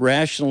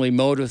 rational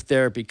emotive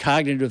therapy,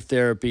 cognitive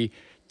therapy,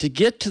 to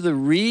get to the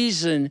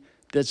reason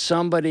that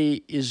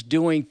somebody is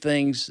doing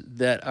things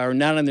that are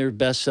not in their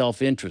best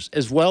self-interest,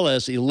 as well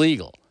as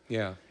illegal.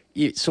 Yeah.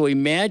 So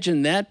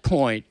imagine that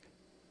point,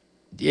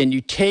 and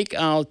you take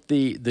out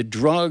the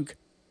drug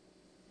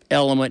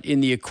element in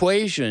the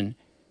equation,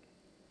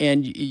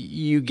 and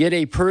you get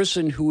a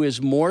person who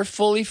is more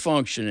fully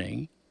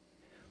functioning,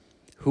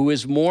 who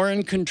is more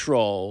in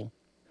control,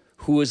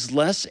 who is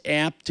less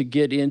apt to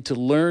get into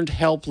learned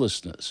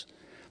helplessness.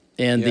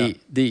 And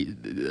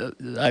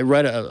I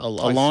read a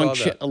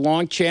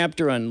long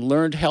chapter on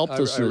learned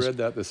helplessness. I read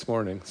that this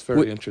morning. It's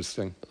very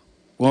interesting.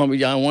 Well,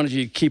 I wanted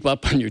you to keep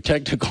up on your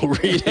technical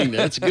reading.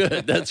 That's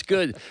good. That's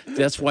good.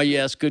 That's why you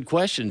ask good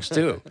questions,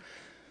 too.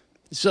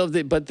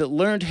 But the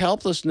learned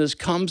helplessness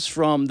comes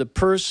from the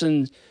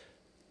person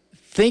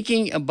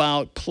thinking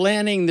about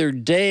planning their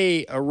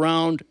day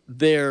around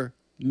their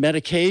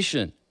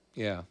medication.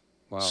 Yeah.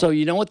 Wow. So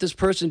you know what this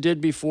person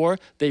did before?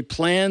 They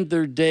planned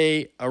their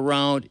day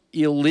around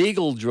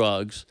illegal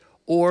drugs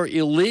or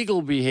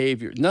illegal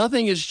behavior.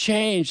 Nothing has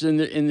changed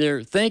in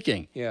their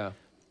thinking. Yeah.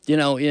 You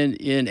know,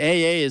 in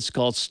AA, it's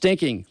called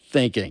stinking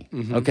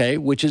thinking, okay,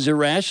 which is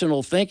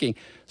irrational thinking.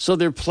 So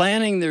they're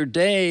planning their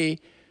day,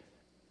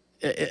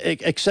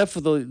 except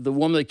for the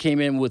woman that came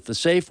in with the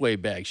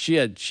Safeway bag. She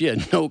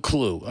had no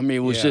clue. I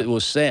mean, it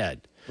was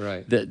sad.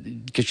 Right.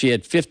 Because she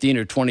had 15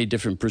 or 20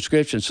 different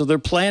prescriptions. So they're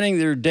planning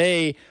their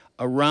day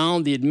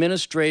around the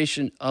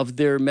administration of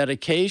their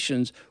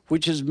medications,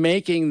 which is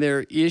making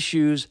their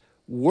issues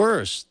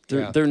worse.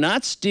 They're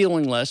not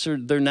stealing less, or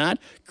they're not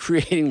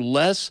creating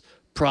less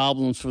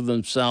problems for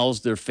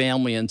themselves, their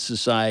family, and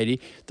society.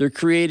 They're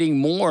creating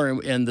more,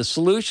 and the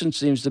solution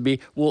seems to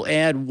be, we'll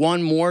add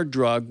one more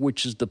drug,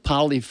 which is the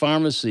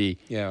polypharmacy.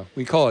 Yeah,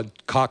 we call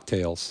it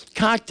cocktails.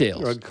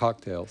 Cocktails. Drug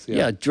cocktails.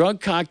 Yeah,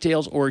 drug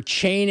cocktails, or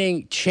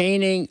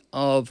chaining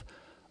of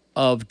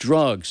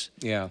drugs.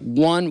 Yeah.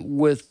 One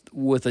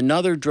with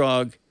another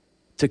drug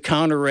to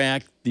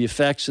counteract the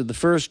effects of the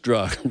first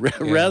drug,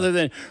 rather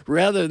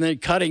than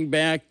cutting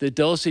back the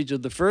dosage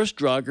of the first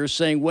drug, or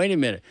saying, wait a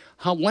minute,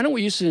 why don't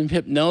we use some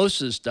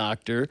hypnosis,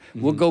 doctor?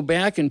 We'll go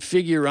back and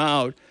figure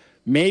out,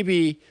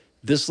 maybe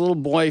this little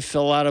boy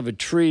fell out of a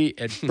tree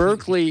at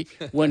Berkeley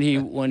when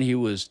he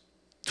was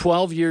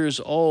 12 years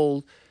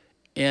old,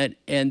 and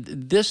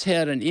this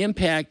had an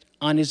impact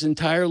on his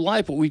entire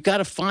life. But we've got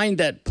to find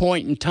that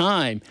point in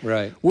time.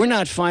 Right. We're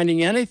not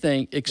finding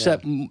anything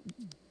except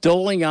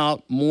doling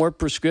out more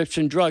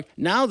prescription drug.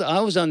 Now that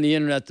I was on the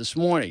internet this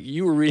morning,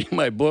 you were reading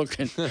my book,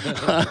 and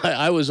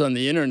I was on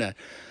the internet,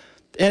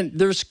 and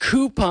there's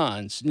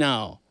coupons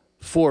now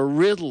for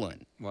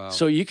Ritalin. Wow.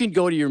 So you can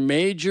go to your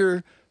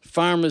major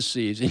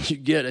pharmacies and you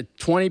get a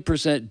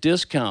 20%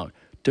 discount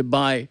to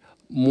buy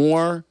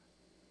more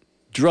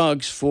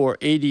drugs for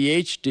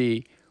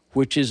ADHD,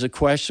 which is a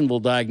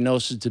questionable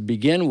diagnosis to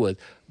begin with.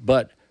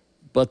 But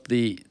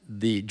the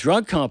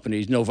drug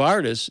companies,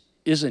 Novartis,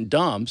 isn't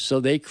dumb, so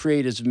they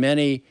create as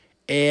many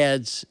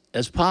ads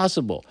as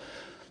possible.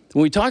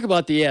 When we talk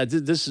about the ads,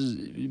 this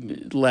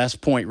is the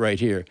last point right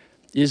here,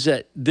 is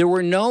that there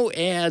were no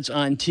ads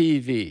on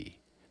TV.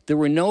 There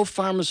were no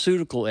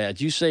pharmaceutical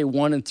ads. You say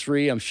 1 in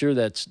 3, I'm sure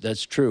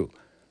that's true.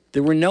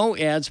 There were no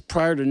ads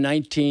prior to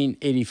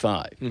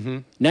 1985.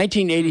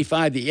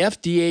 1985, the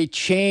FDA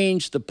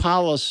changed the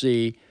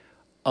policy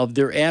of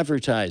their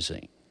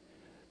advertising.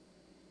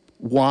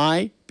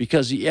 Why?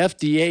 Because the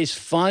FDA is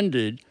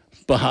funded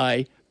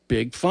by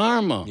Big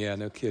Pharma. Yeah,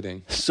 no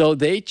kidding. So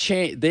they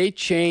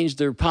changed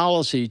their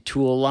policy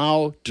to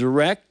allow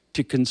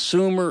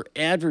direct-to-consumer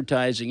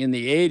advertising in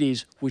the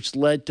 80s, which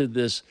led to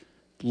this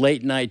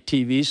late-night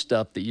TV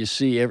stuff that you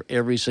see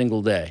every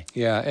single day.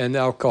 Yeah, and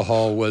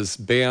alcohol was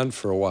banned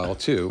for a while,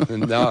 too.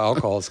 And now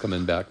alcohol is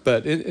coming back.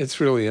 But it's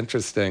really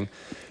interesting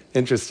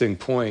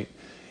point.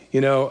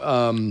 You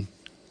know,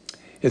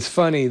 it's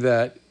funny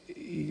that,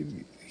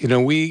 you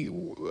know,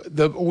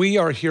 we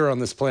are here on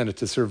this planet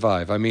to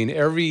survive. I mean,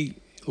 every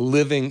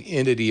living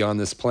entity on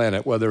this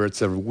planet, whether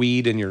it's a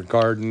weed in your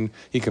garden,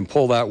 you can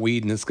pull that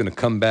weed and it's going to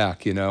come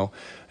back, you know.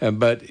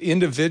 But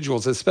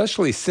individuals,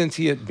 especially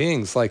sentient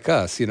beings like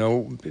us, you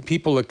know,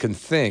 people that can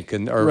think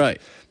and are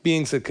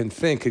beings that can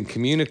think and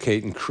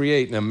communicate and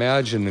create and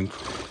imagine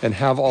and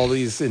have all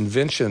these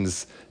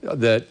inventions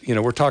that, you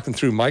know, we're talking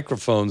through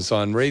microphones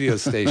on radio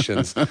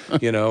stations,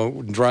 you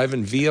know,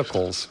 driving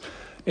vehicles.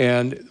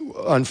 And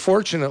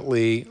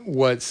unfortunately,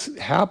 what's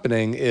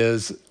happening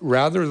is,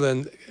 rather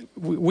than,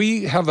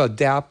 we have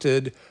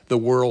adapted the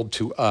world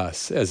to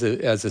us as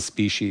a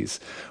species.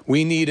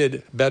 We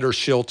needed better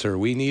shelter.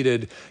 We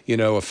needed, you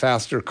know, a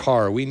faster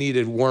car. We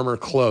needed warmer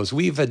clothes.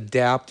 We've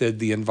adapted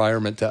the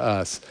environment to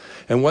us.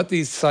 And what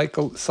these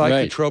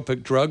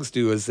psychotropic drugs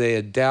do is they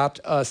adapt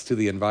us to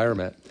the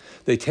environment.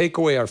 They take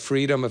away our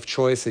freedom of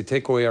choice. They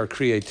take away our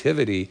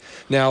creativity.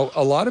 Now,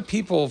 a lot of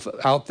people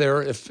out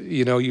there, if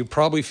you know, you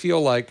probably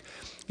feel like,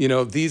 you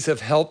know, these have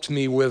helped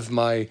me with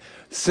my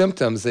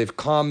symptoms. They've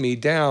calmed me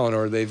down,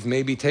 or they've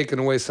maybe taken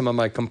away some of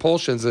my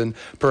compulsions, and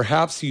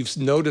perhaps you've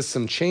noticed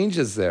some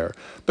changes there.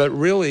 But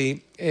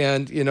really,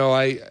 and you know,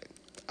 I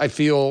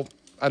feel,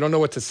 I don't know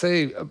what to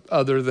say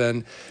other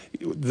than,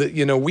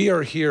 you know, we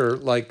are here,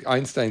 like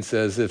Einstein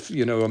says, if,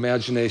 you know,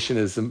 imagination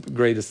is the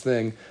greatest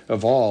thing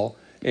of all.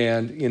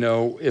 And, you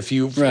know, if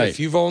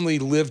you've only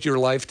lived your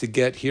life to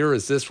get here,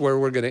 is this where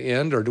we're going to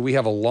end, or do we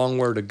have a long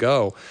way to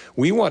go?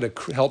 We want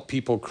to help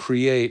people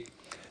create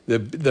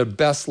the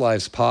best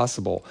lives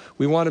possible.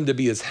 We want them to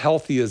be as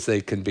healthy as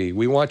they can be.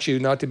 We want you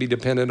not to be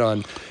dependent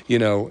on, you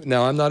know,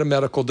 now I'm not a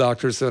medical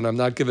doctor, so I'm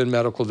not giving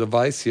medical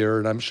advice here,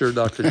 and I'm sure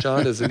Dr.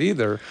 John isn't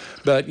either.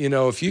 But, you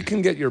know, if you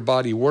can get your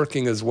body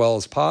working as well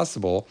as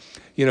possible,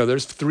 you know,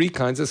 there's 3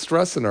 kinds of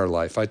stress in our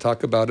life. I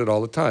talk about it all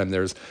the time.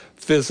 There's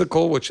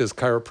physical, which is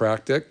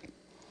chiropractic.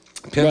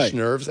 pinched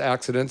nerves,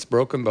 accidents,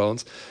 broken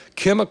bones,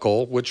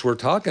 chemical, which we're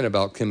talking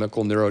about,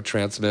 chemical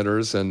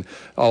neurotransmitters and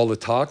all the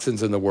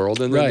toxins in the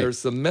world. And then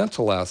there's the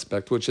mental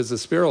aspect, which is a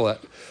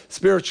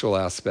spiritual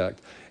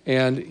aspect.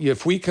 And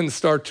if we can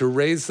start to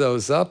raise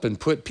those up and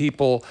put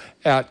people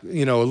at,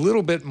 a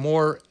little bit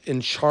more in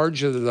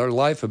charge of their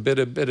life a bit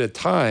at a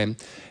time,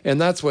 and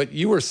that's what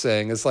you were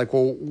saying, is like,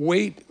 well,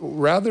 wait,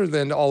 rather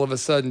than all of a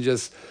sudden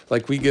just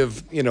like we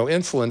give,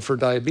 insulin for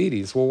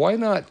diabetes, well, why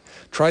not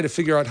try to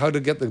figure out how to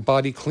get the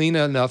body clean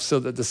enough so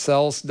that the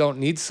cells don't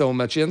need so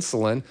much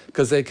insulin,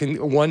 because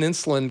one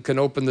insulin can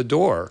open the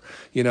door.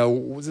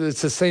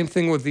 It's the same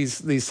thing with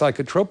these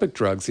psychotropic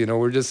drugs.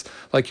 We're just,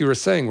 like you were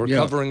saying, we're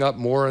covering up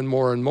more and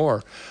more and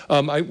more.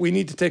 We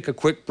need to take a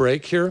quick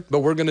break here, but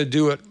we're going to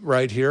do it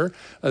right here.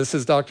 This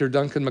is Dr.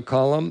 Duncan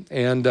McCollum,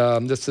 and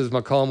this is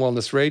McCollum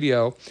Wellness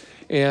Radio.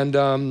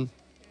 And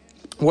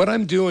what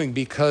I'm doing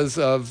because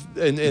of,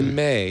 in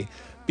May,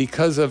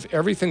 because of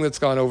everything that's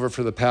gone over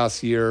for the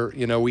past year,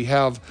 we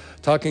have,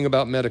 talking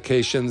about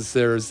medications,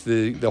 there's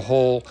the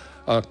whole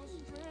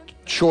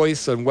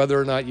choice on whether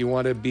or not you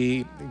want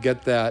to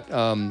get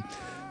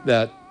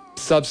that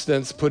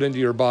substance put into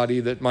your body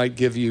that might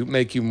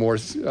make you more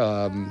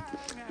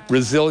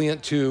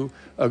resilient to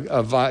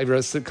a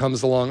virus that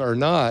comes along or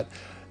not.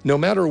 No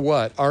matter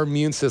what, our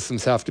immune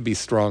systems have to be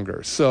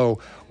stronger. So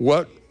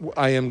what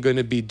I am going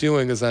to be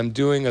doing is I'm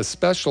doing a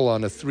special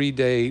on a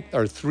 3-day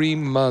or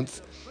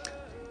 3-month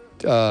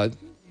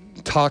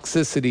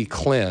toxicity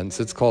cleanse.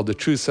 It's called the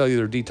True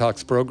Cellular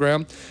Detox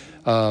Program.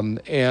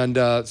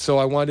 So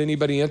I want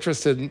anybody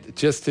interested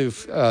just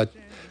to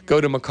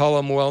go to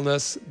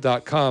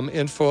McCollumWellness.com,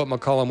 info at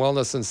McCollum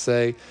Wellness, and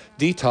say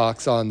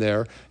detox on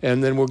there,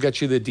 and then we'll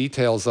get you the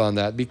details on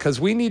that,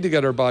 because we need to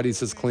get our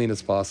bodies as clean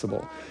as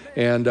possible.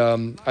 And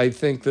I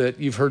think that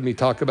you've heard me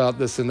talk about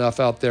this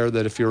enough out there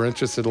that if you're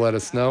interested, let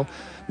us know.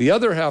 The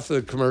other half of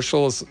the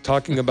commercial is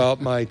talking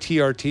about my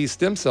TRT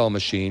stem cell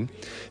machine.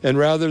 And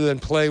rather than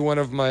play one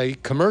of my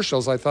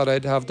commercials, I thought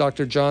I'd have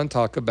Dr. John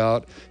talk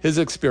about his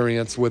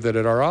experience with it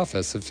at our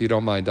office, if you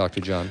don't mind,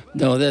 Dr. John.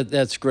 No,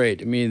 that's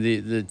great. I mean,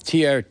 the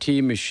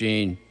TRT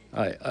machine,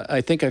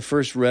 I think I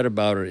first read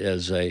about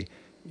it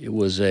it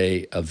was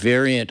a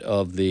variant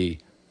of the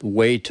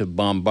way to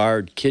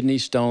bombard kidney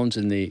stones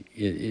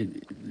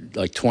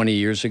like 20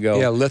 years ago.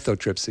 Yeah,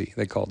 lithotripsy,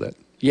 they called it.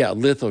 Yeah,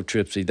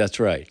 lithotripsy, that's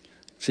right.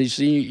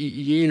 See,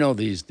 you know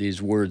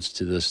these words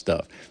to this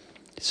stuff.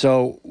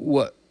 So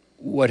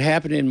what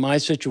happened in my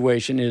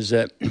situation is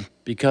that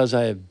because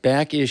I have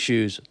back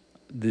issues,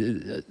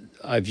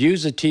 I've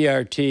used the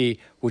TRT,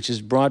 which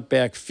has brought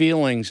back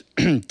feelings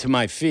to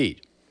my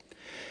feet.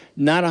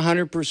 Not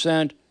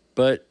 100%,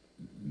 but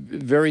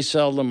very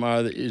seldom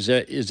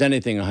is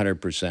anything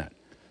 100%.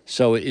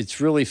 So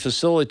it's really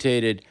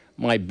facilitated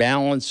my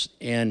balance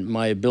and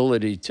my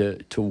ability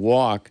to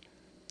walk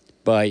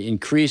by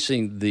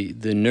increasing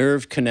the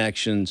nerve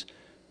connections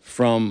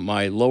from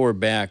my lower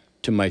back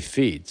to my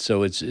feet.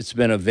 So it's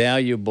been a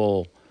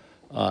valuable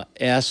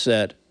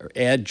asset or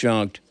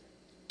adjunct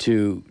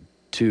for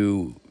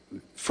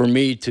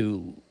me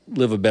to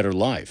live a better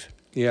life.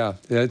 Yeah,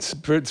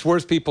 it's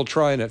worth people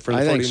trying it for the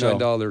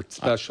 $49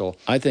 special.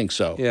 I think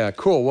so. Yeah,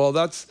 cool. Well,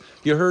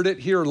 you heard it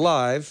here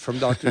live from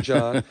Dr.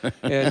 John,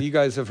 and you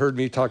guys have heard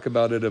me talk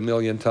about it a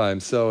million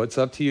times. So it's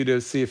up to you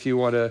to see if you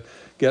want to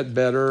get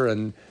better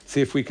and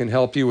see if we can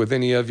help you with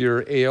any of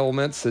your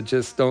ailments that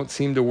just don't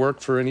seem to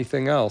work for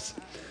anything else.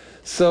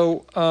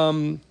 So,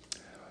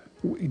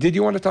 did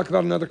you want to talk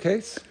about another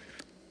case?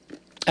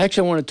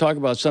 Actually, I want to talk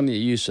about something that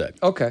you said.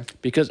 Okay.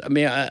 Because,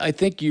 I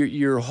think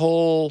your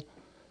whole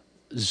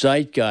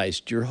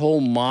zeitgeist, your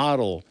whole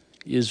model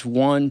is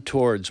one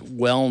towards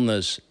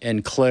wellness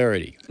and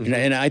clarity. Mm-hmm.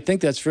 And I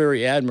think that's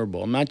very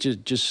admirable. I'm not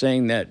just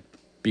saying that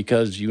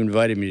because you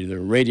invited me to the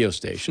radio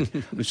station.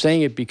 I'm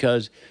saying it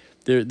because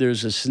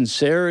there's a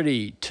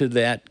sincerity to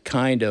that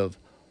kind of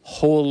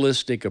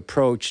holistic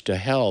approach to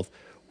health,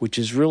 which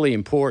is really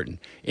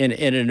important. And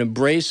it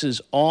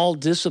embraces all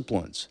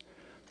disciplines.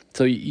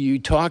 So you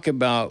talk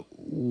about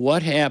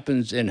what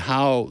happens and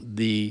how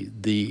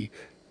the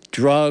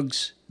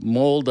drugs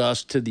mold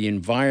us to the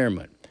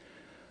environment.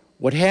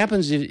 What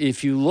happens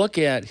if you look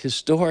at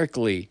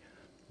historically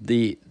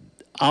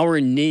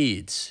our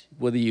needs,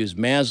 whether you use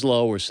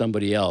Maslow or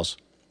somebody else,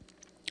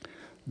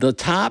 the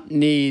top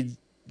needs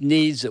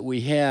that we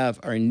have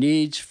are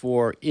needs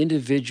for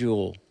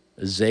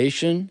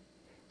individualization,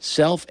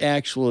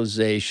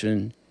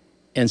 self-actualization,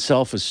 and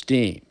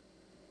self-esteem.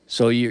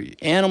 So your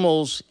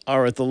animals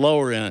are at the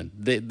lower end.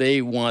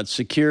 They want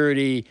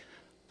security,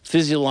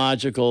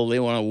 physiological, they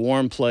want a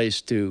warm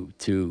place to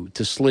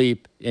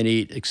sleep and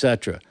eat,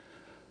 etc.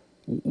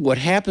 What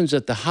happens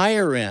at the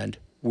higher end,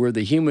 where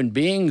the human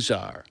beings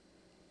are,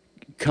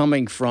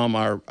 coming from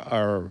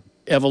our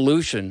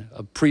evolution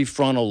of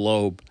prefrontal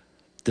lobe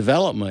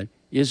development,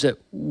 is that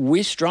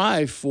we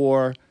strive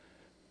for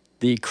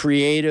the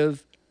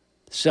creative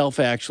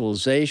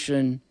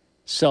self-actualization,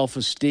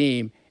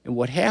 self-esteem. And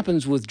what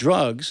happens with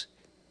drugs,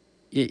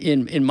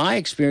 in my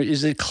experience,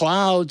 is it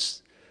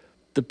clouds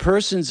the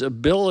person's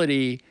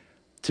ability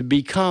to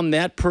become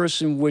that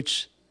person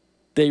which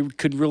they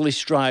could really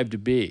strive to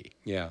be.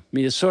 Yeah. I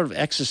mean, it's sort of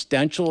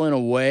existential in a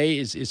way.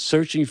 It's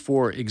searching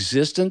for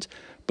existence,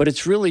 but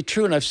it's really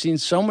true. And I've seen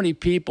so many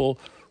people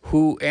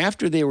who,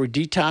 after they were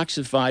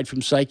detoxified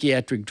from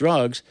psychiatric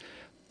drugs,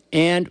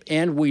 and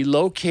we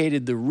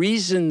located the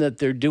reason that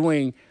they're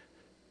doing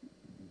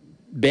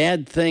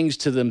bad things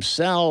to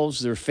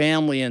themselves, their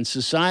family, and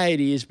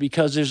society is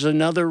because there's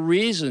another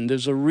reason.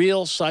 There's a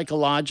real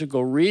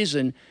psychological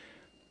reason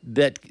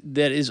that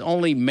is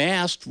only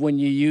masked when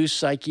you use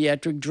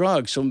psychiatric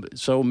drugs.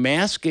 So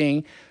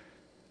masking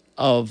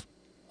of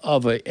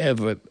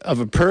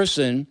a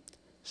person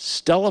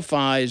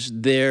stultifies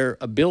their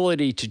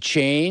ability to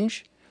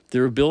change,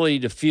 their ability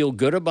to feel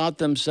good about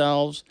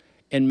themselves,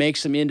 and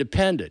makes them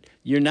independent.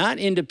 You're not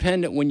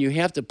independent when you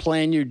have to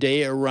plan your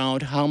day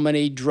around how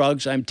many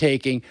drugs I'm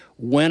taking,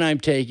 when I'm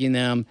taking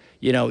them.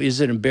 Is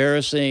it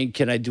embarrassing?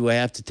 Do I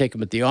have to take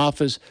them at the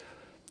office?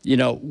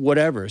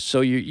 Whatever.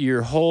 So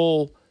your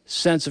whole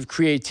sense of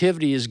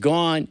creativity is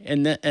gone,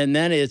 and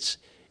then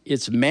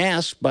it's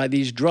masked by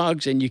these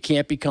drugs, and you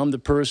can't become the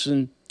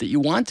person that you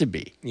want to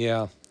be.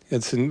 Yeah.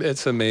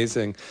 It's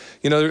amazing.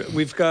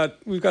 We've got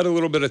a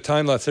little bit of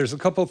time left. There's a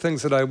couple of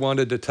things that I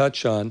wanted to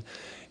touch on.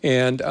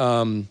 And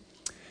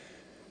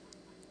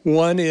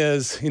one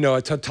is,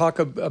 to talk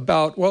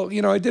about,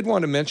 I did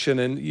want to mention,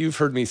 and you've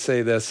heard me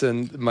say this,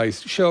 and my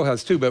show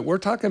has too, but we're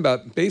talking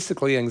about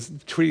basically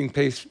treating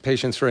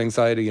patients for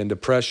anxiety and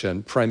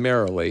depression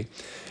primarily.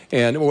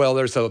 And,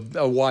 there's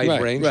a wide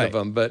range of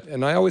them.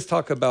 And I always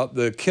talk about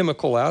the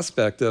chemical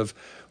aspect of,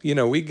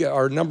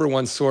 our number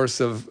one source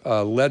of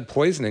lead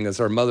poisoning is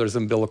our mother's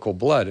umbilical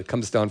blood. It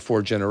comes down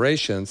 4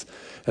 generations.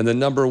 And the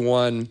number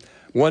one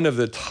of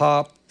the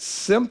top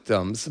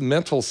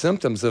mental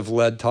symptoms of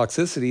lead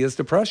toxicity is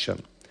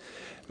depression.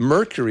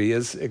 Mercury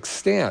is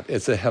extant.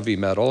 It's a heavy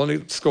metal, and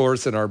it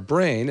scores in our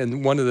brain.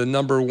 And one of the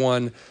number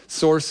one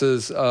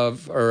sources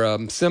of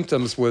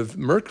symptoms with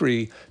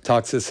mercury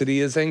toxicity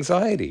is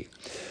anxiety.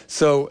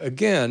 So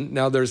again,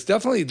 now there's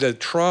definitely the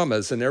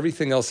traumas and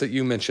everything else that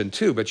you mentioned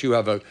too, but you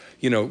have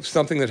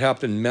something that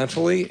happened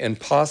mentally and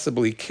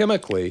possibly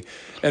chemically.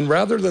 And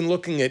rather than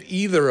looking at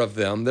either of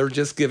them, they're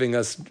just giving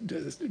us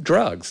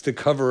drugs to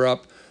cover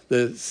up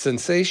the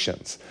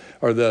sensations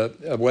or the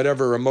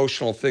whatever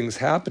emotional things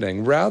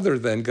happening, rather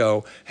than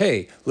go,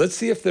 hey, let's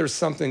see if there's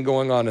something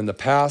going on in the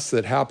past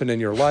that happened in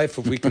your life.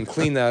 If we can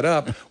clean that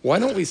up, why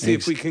don't we see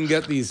if we can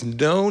get these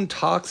known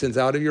toxins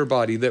out of your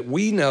body that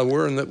we know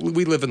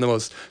we live in the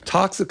most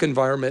toxic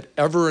environment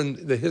ever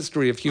in the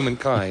history of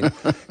humankind.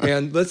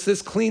 And let's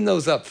just clean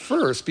those up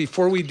first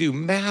before we do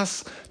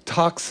mass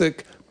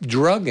toxic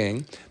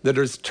drugging that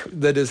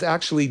is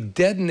actually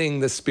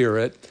deadening the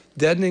spirit,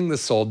 deadening the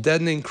soul,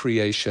 deadening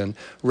creation,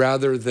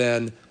 rather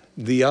than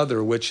the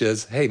other, which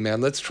is, hey,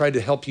 man, let's try to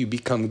help you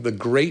become the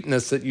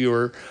greatness that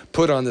you're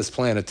put on this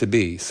planet to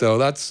be. So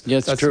that's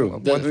true.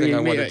 One thing I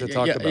wanted to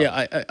talk about.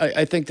 Yeah,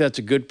 I think that's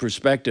a good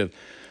perspective.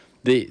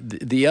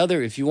 The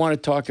other, if you want to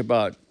talk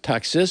about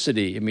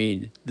toxicity, I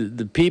mean,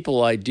 the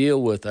people I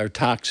deal with are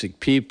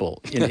toxic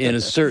people in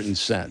a certain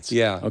sense.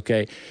 Yeah.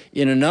 Okay.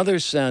 In another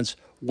sense,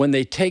 when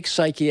they take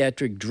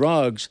psychiatric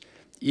drugs,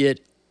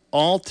 it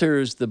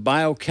alters the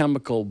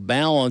biochemical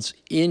balance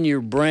in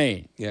your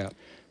brain. Yeah.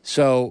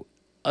 So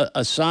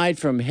aside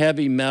from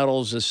heavy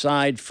metals,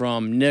 aside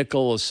from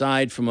nickel,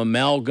 aside from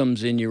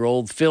amalgams in your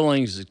old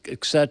fillings,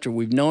 et cetera,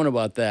 we've known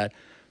about that.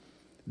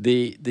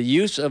 The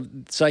use of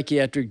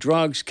psychiatric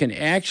drugs can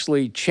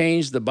actually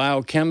change the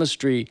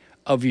biochemistry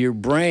of your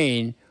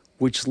brain,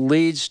 which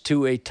leads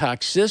to a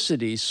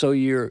toxicity. So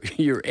you're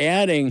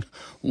adding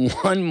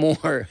one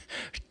more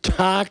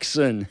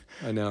toxin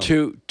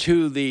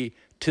to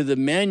the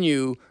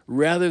menu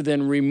rather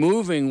than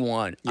removing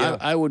one. Yeah.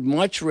 I would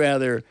much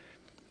rather,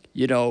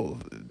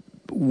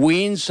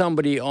 wean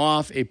somebody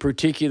off a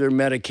particular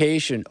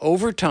medication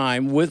over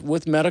time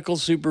with medical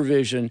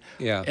supervision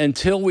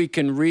until we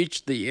can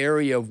reach the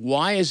area of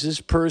why is this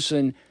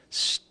person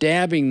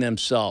stabbing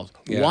themselves?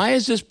 Yeah. Why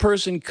is this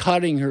person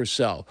cutting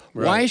herself?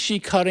 Right. Why is she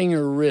cutting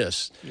her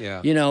wrist?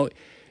 Yeah.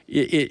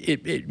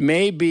 It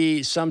may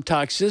be some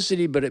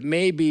toxicity, but it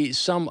may be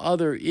some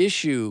other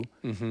issue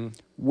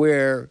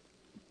where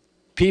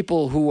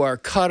people who are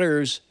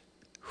cutters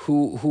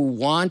who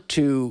want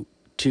to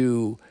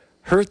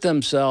hurt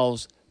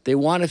themselves, they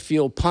want to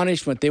feel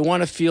punishment. They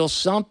want to feel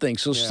something.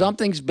 So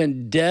something's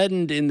been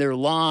deadened in their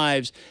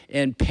lives,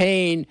 and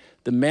pain,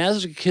 the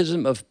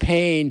masochism of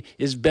pain,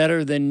 is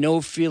better than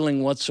no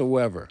feeling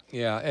whatsoever.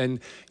 Yeah, and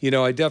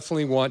I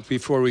definitely want,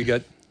 before we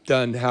get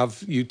done,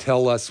 have you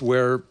tell us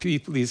where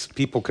these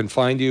people can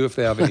find you if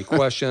they have any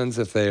questions,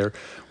 if they're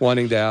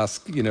wanting to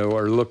ask,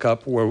 or look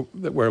up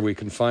where we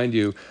can find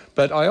you.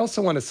 But I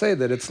also want to say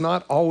that it's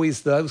not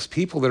always those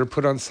people that are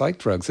put on psych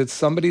drugs. It's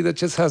somebody that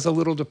just has a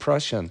little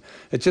depression.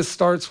 It just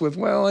starts with,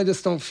 I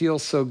just don't feel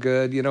so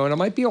good, and it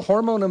might be a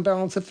hormone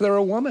imbalance if they're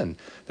a woman.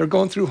 They're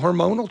going through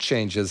hormonal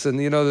changes, and,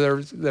 their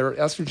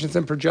estrogens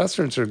and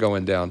progesterones are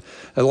going down.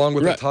 Along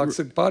with the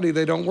toxic body,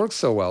 they don't work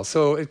so well.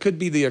 So it could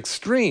be the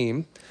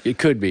extreme It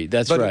could be.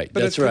 That's right.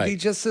 But That's it could right. be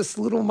just this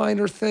little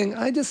minor thing.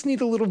 I just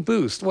need a little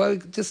boost. Well,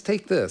 just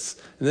take this,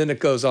 and then it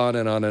goes on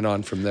and on and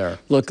on from there.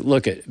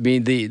 Look at. I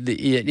mean,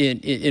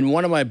 in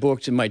one of my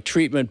books, in my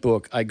treatment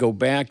book, I go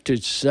back to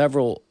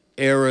several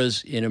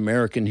eras in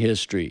American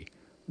history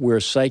where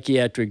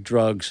psychiatric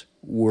drugs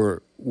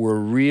were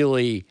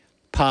really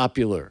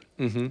popular.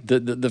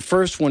 The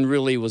first one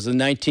really was the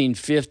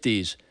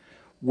 1950s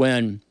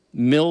when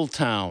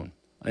Miltown,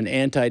 an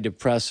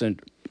antidepressant,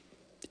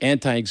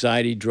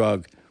 anti-anxiety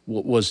drug,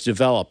 was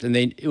developed, and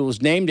it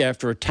was named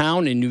after a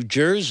town in New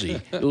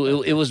Jersey.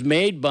 It was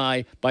made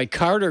by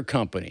Carter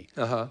Company.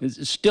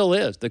 It still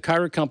is. The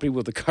Carter Company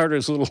with the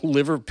Carter's little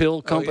liver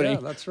pill company. Oh, yeah,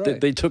 that's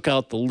right. They took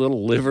out the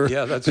little liver.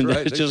 Yeah, that's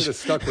right. They should have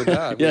stuck with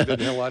that. Yeah. We've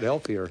been a lot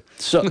healthier.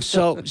 So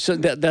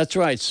that's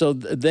right. So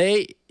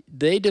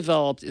they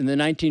developed in the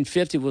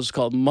 1950s what's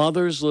called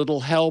Mother's Little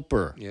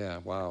Helper. Yeah,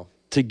 wow.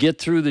 To get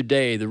through the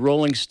day, the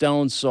Rolling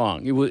Stones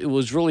song. It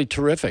was really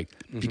terrific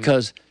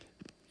because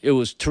it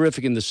was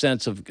terrific in the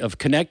sense of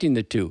connecting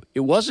the two.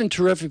 It wasn't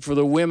terrific for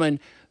the women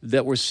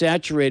that were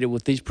saturated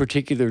with these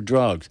particular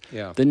drugs.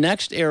 Yeah. The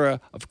next era,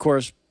 of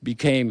course,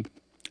 became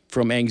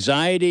from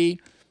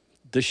anxiety,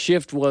 the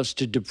shift was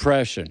to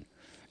depression.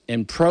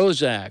 And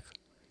Prozac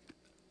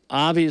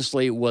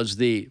obviously was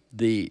the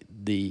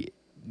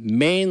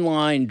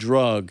mainline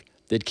drug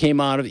that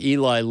came out of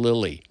Eli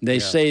Lilly. They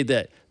say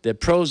that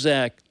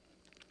Prozac,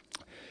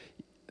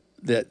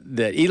 that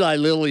Eli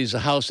Lilly is a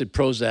house that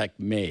Prozac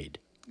made.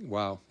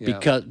 Wow.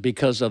 Yeah.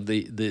 Because of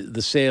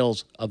the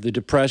sales of the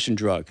depression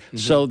drug.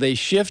 So they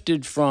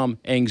shifted from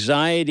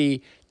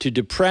anxiety to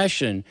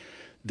depression.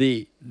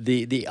 The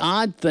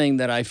odd thing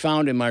that I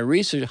found in my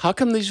research, how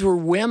come these were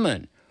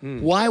women?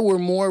 Why were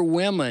more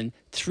women?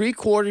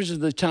 3/4 of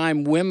the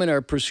time women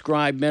are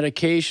prescribed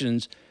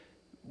medications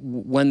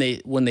when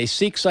they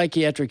seek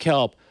psychiatric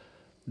help.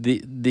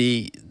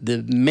 The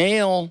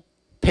male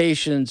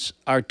patients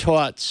are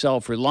taught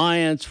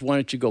self-reliance. Why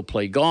don't you go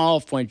play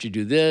golf? Why don't you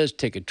do this?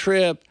 Take a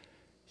trip.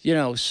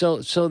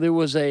 So there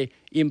was a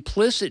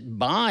implicit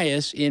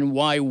bias in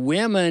why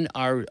women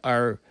are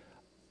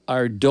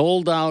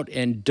doled out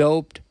and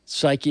doped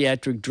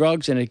psychiatric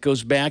drugs, and it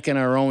goes back in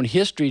our own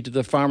history to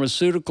the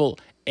pharmaceutical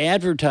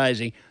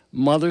advertising.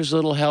 Mother's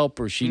Little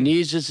Helper. She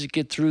needs this to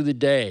get through the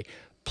day.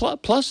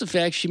 Plus the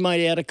fact she might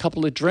add a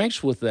couple of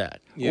drinks with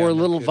that, or a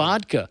little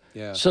vodka.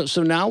 Yeah.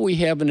 So now we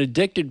have an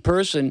addicted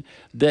person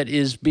that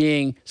is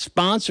being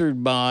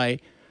sponsored by,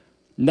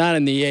 not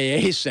in the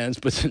AA sense,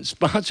 but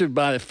sponsored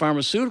by the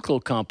pharmaceutical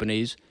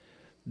companies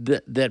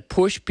that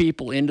push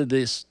people into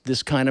this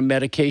kind of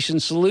medication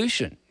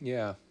solution.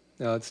 Yeah.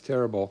 No, it's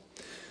terrible.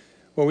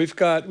 Well, we've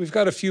got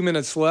a few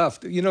minutes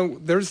left.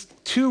 There's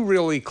two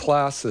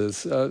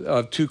classes.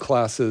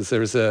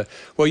 There's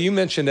you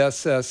mentioned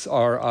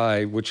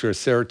SSRI, which are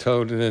selective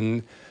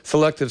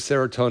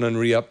serotonin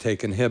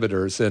reuptake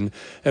inhibitors,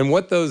 and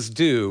what those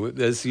do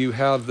is you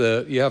have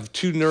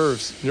two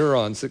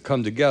neurons that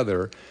come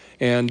together,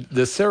 and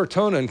the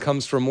serotonin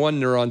comes from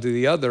one neuron to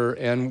the other,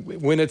 and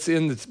when it's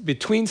in the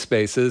between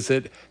spaces,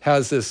 it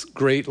has this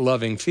great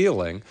loving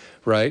feeling,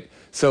 right?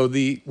 So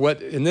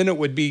and then it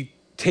would be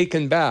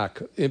taken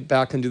back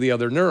into the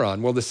other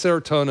neuron. Well, the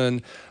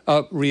serotonin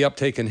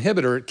reuptake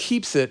inhibitor, it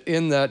keeps it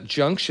in that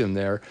junction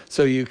there,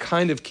 so you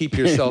kind of keep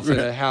yourself in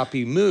a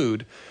happy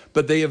mood,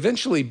 but they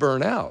eventually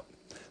burn out.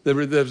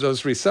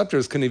 Those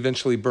receptors can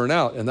eventually burn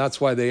out, and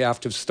that's why they have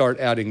to start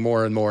adding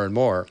more and more and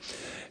more.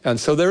 And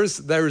so there's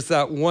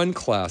that one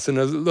class, and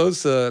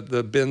those the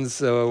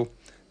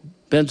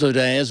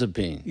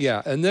benzodiazepine.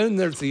 Yeah, and then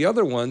there's the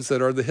other ones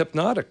that are the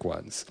hypnotic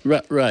ones.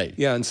 Right.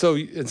 Yeah, and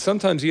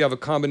sometimes you have a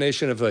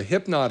combination of the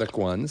hypnotic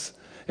ones,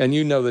 and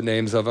you know the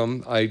names of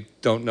them. I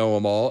don't know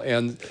them all.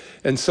 And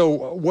so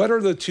what are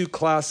the two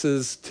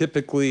classes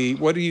typically?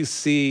 What do you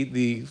see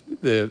the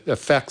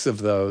effects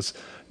of those?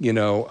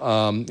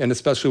 And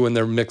especially when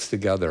they're mixed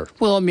together.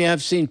 Well, I mean,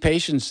 I've seen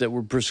patients that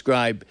were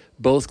prescribed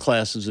both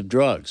classes of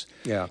drugs.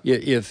 Yeah.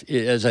 If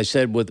as I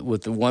said,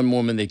 with the one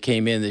woman that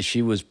came in, that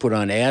she was put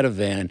on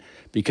Ativan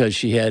because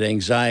she had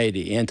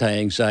anxiety,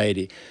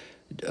 anti-anxiety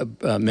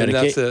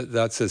medication. And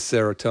that's a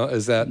serotonin.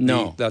 Is that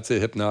no? That's a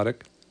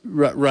hypnotic.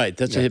 Right.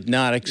 That's a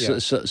hypnotic. Yeah.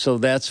 So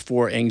that's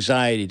for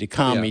anxiety to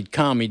calm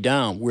me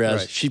down.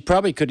 Whereas she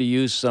probably could have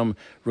used some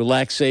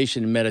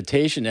relaxation and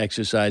meditation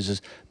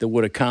exercises that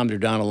would have calmed her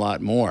down a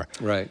lot more.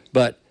 Right.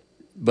 But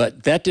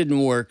that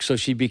didn't work. So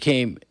she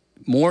became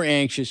more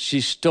anxious. She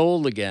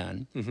stole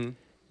again. Mm-hmm.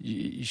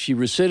 She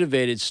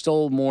recidivated,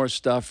 stole more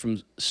stuff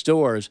from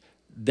stores.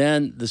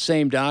 Then the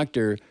same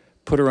doctor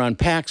put her on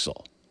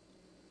Paxil.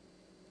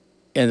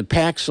 And the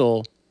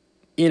Paxil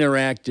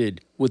interacted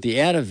with the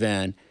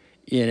Ativan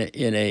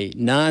in a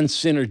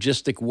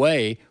non-synergistic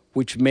way,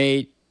 which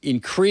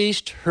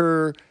increased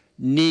her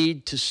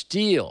need to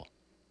steal.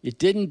 It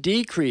didn't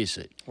decrease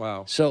it.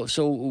 Wow. So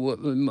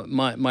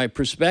my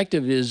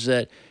perspective is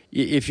that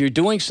if you're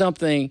doing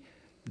something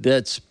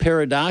that's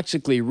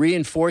paradoxically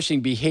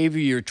reinforcing behavior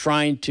you're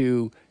trying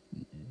to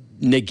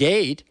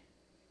negate,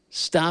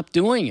 stop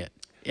doing it.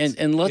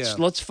 And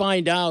let's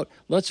find out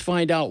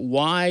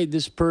why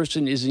this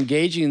person is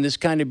engaging in this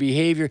kind of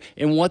behavior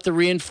and what the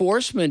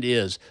reinforcement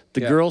is.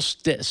 The girl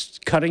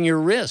cutting your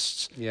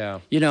wrists. Yeah.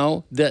 You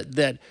know,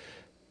 that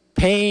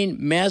pain,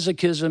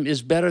 masochism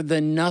is better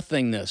than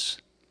nothingness.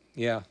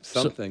 Yeah,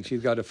 something.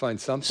 She's got to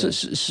find something.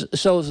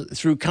 So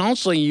through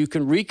counseling, you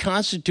can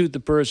reconstitute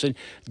the person,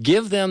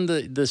 give them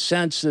the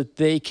sense that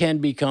they can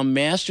become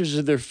masters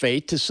of their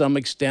fate to some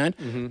extent.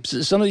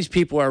 Mm-hmm. Some of these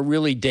people are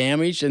really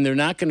damaged, and they're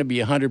not going to be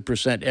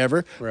 100%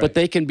 ever, but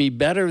they can be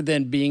better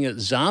than being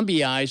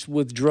zombieized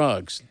with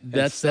drugs.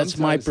 That's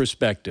my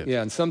perspective.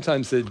 Yeah, and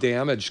sometimes the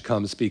damage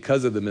comes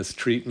because of the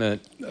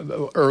mistreatment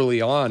early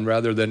on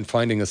rather than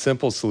finding a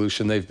simple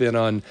solution. They've been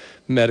on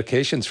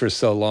medications for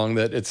so long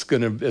that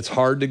it's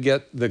hard to get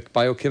the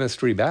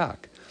biochemistry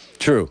back.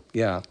 True.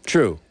 Yeah.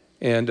 True.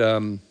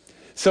 And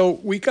so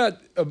we got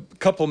a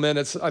couple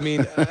minutes. I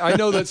mean, I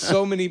know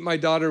that my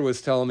daughter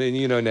was telling me, and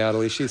you know,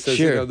 Natalie, she says,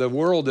 sure. You know, the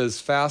world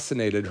is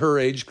fascinated. Her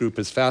age group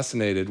is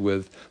fascinated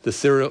with the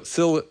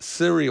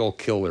serial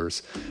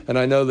killers. And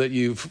I know that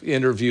you've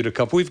interviewed a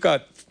couple. We've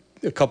got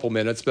a couple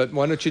minutes, but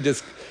why don't you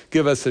just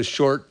give us a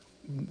short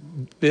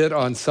bit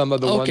on some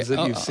of the ones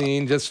that you've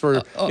seen, just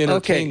for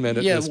entertainment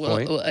at this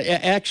point.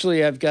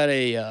 Actually, I've got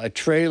a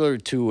trailer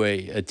to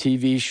a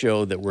TV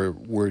show that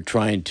we're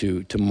trying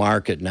to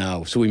market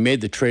now. So we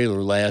made the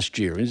trailer last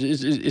year.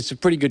 It's a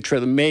pretty good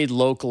trailer, made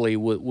locally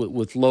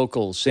with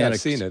local Santa.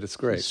 I've seen it. It's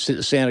great.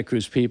 Santa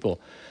Cruz people.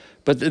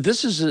 But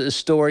this is a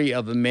story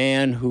of a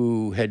man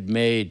who had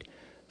made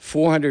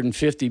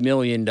 $450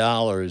 million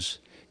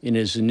in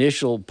his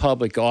initial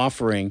public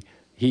offering.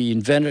 He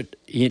invented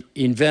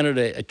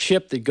a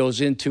chip that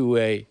goes into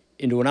an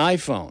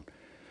iPhone.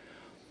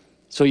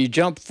 So you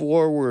jump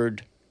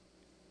forward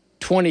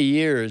 20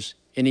 years,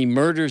 and he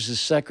murders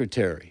his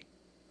secretary.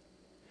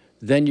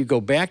 Then you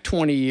go back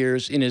 20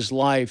 years in his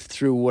life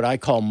through what I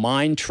call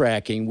mind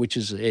tracking, which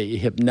is a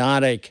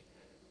hypnotic,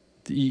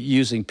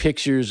 using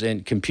pictures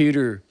and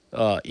computer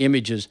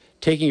images,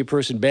 taking a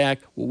person back.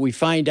 What we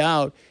find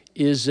out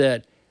is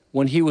that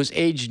when he was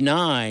age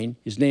 9,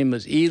 his name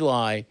was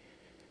Eli,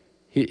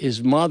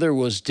 his mother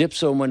was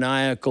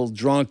dipsomaniacal,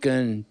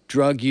 drunken,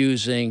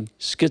 drug-using,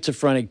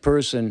 schizophrenic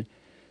person.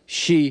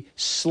 She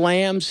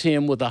slams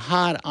him with a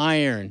hot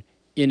iron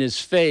in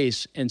his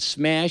face and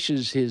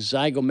smashes his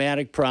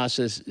zygomatic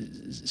process,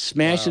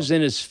 smashes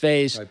in his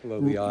face, right below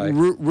the eye.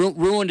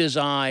 Ruined his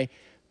eye.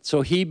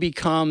 So he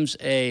becomes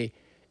a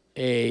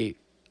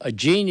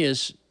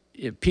genius,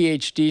 a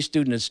PhD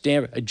student at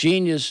Stanford, a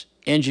genius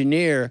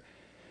engineer.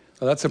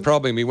 Well, that's the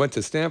problem. He went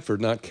to Stanford,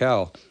 not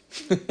Cal.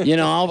 You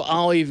know,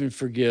 I'll even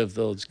forgive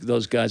those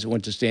guys that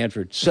went to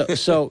Stanford.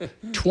 So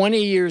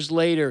 20 years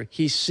later,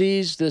 he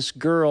sees this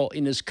girl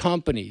in his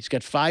company. He's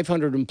got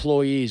 500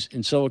 employees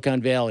in Silicon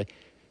Valley.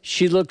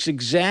 She looks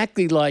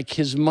exactly like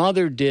his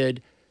mother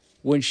did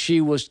when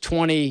she was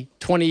 20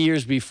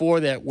 years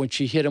before that, when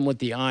she hit him with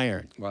the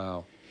iron.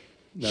 Wow.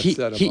 That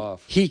set him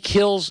off.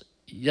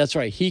 That's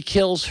right. He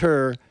kills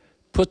her,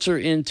 puts her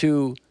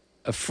into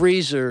a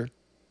freezer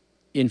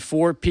in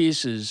 4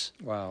 pieces.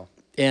 Wow.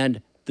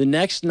 And the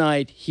next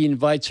night, he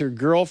invites her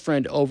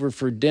girlfriend over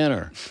for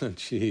dinner.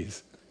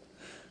 Jeez.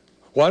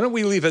 Why don't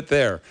we leave it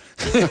there?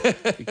 We'll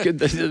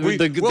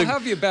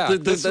have you back.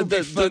 This will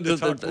be fun to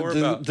talk more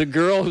about. The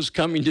girl who's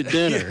coming to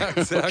dinner. Yeah,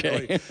 exactly.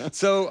 Okay.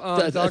 So,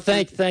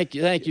 thank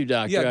you,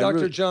 Doctor. Yeah,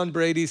 Dr. John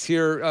Brady's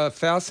here.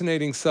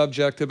 Fascinating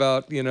subject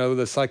about, the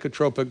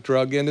psychotropic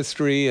drug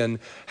industry and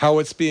how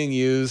it's being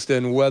used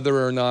and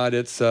whether or not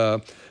it's,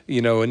 an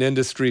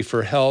industry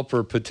for help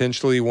or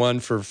potentially one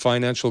for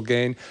financial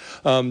gain.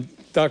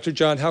 Dr.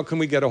 John, how can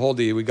we get a hold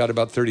of you? We got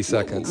about 30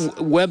 seconds.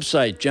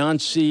 Website,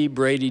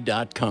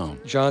 johncbrady.com.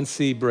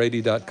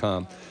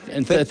 johncbrady.com.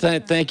 And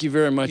thank you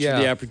very much for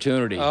the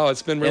opportunity. Oh,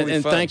 it's been really fun.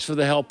 And thanks for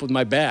the help with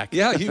my back.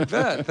 Yeah, you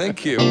bet.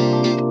 Thank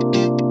you.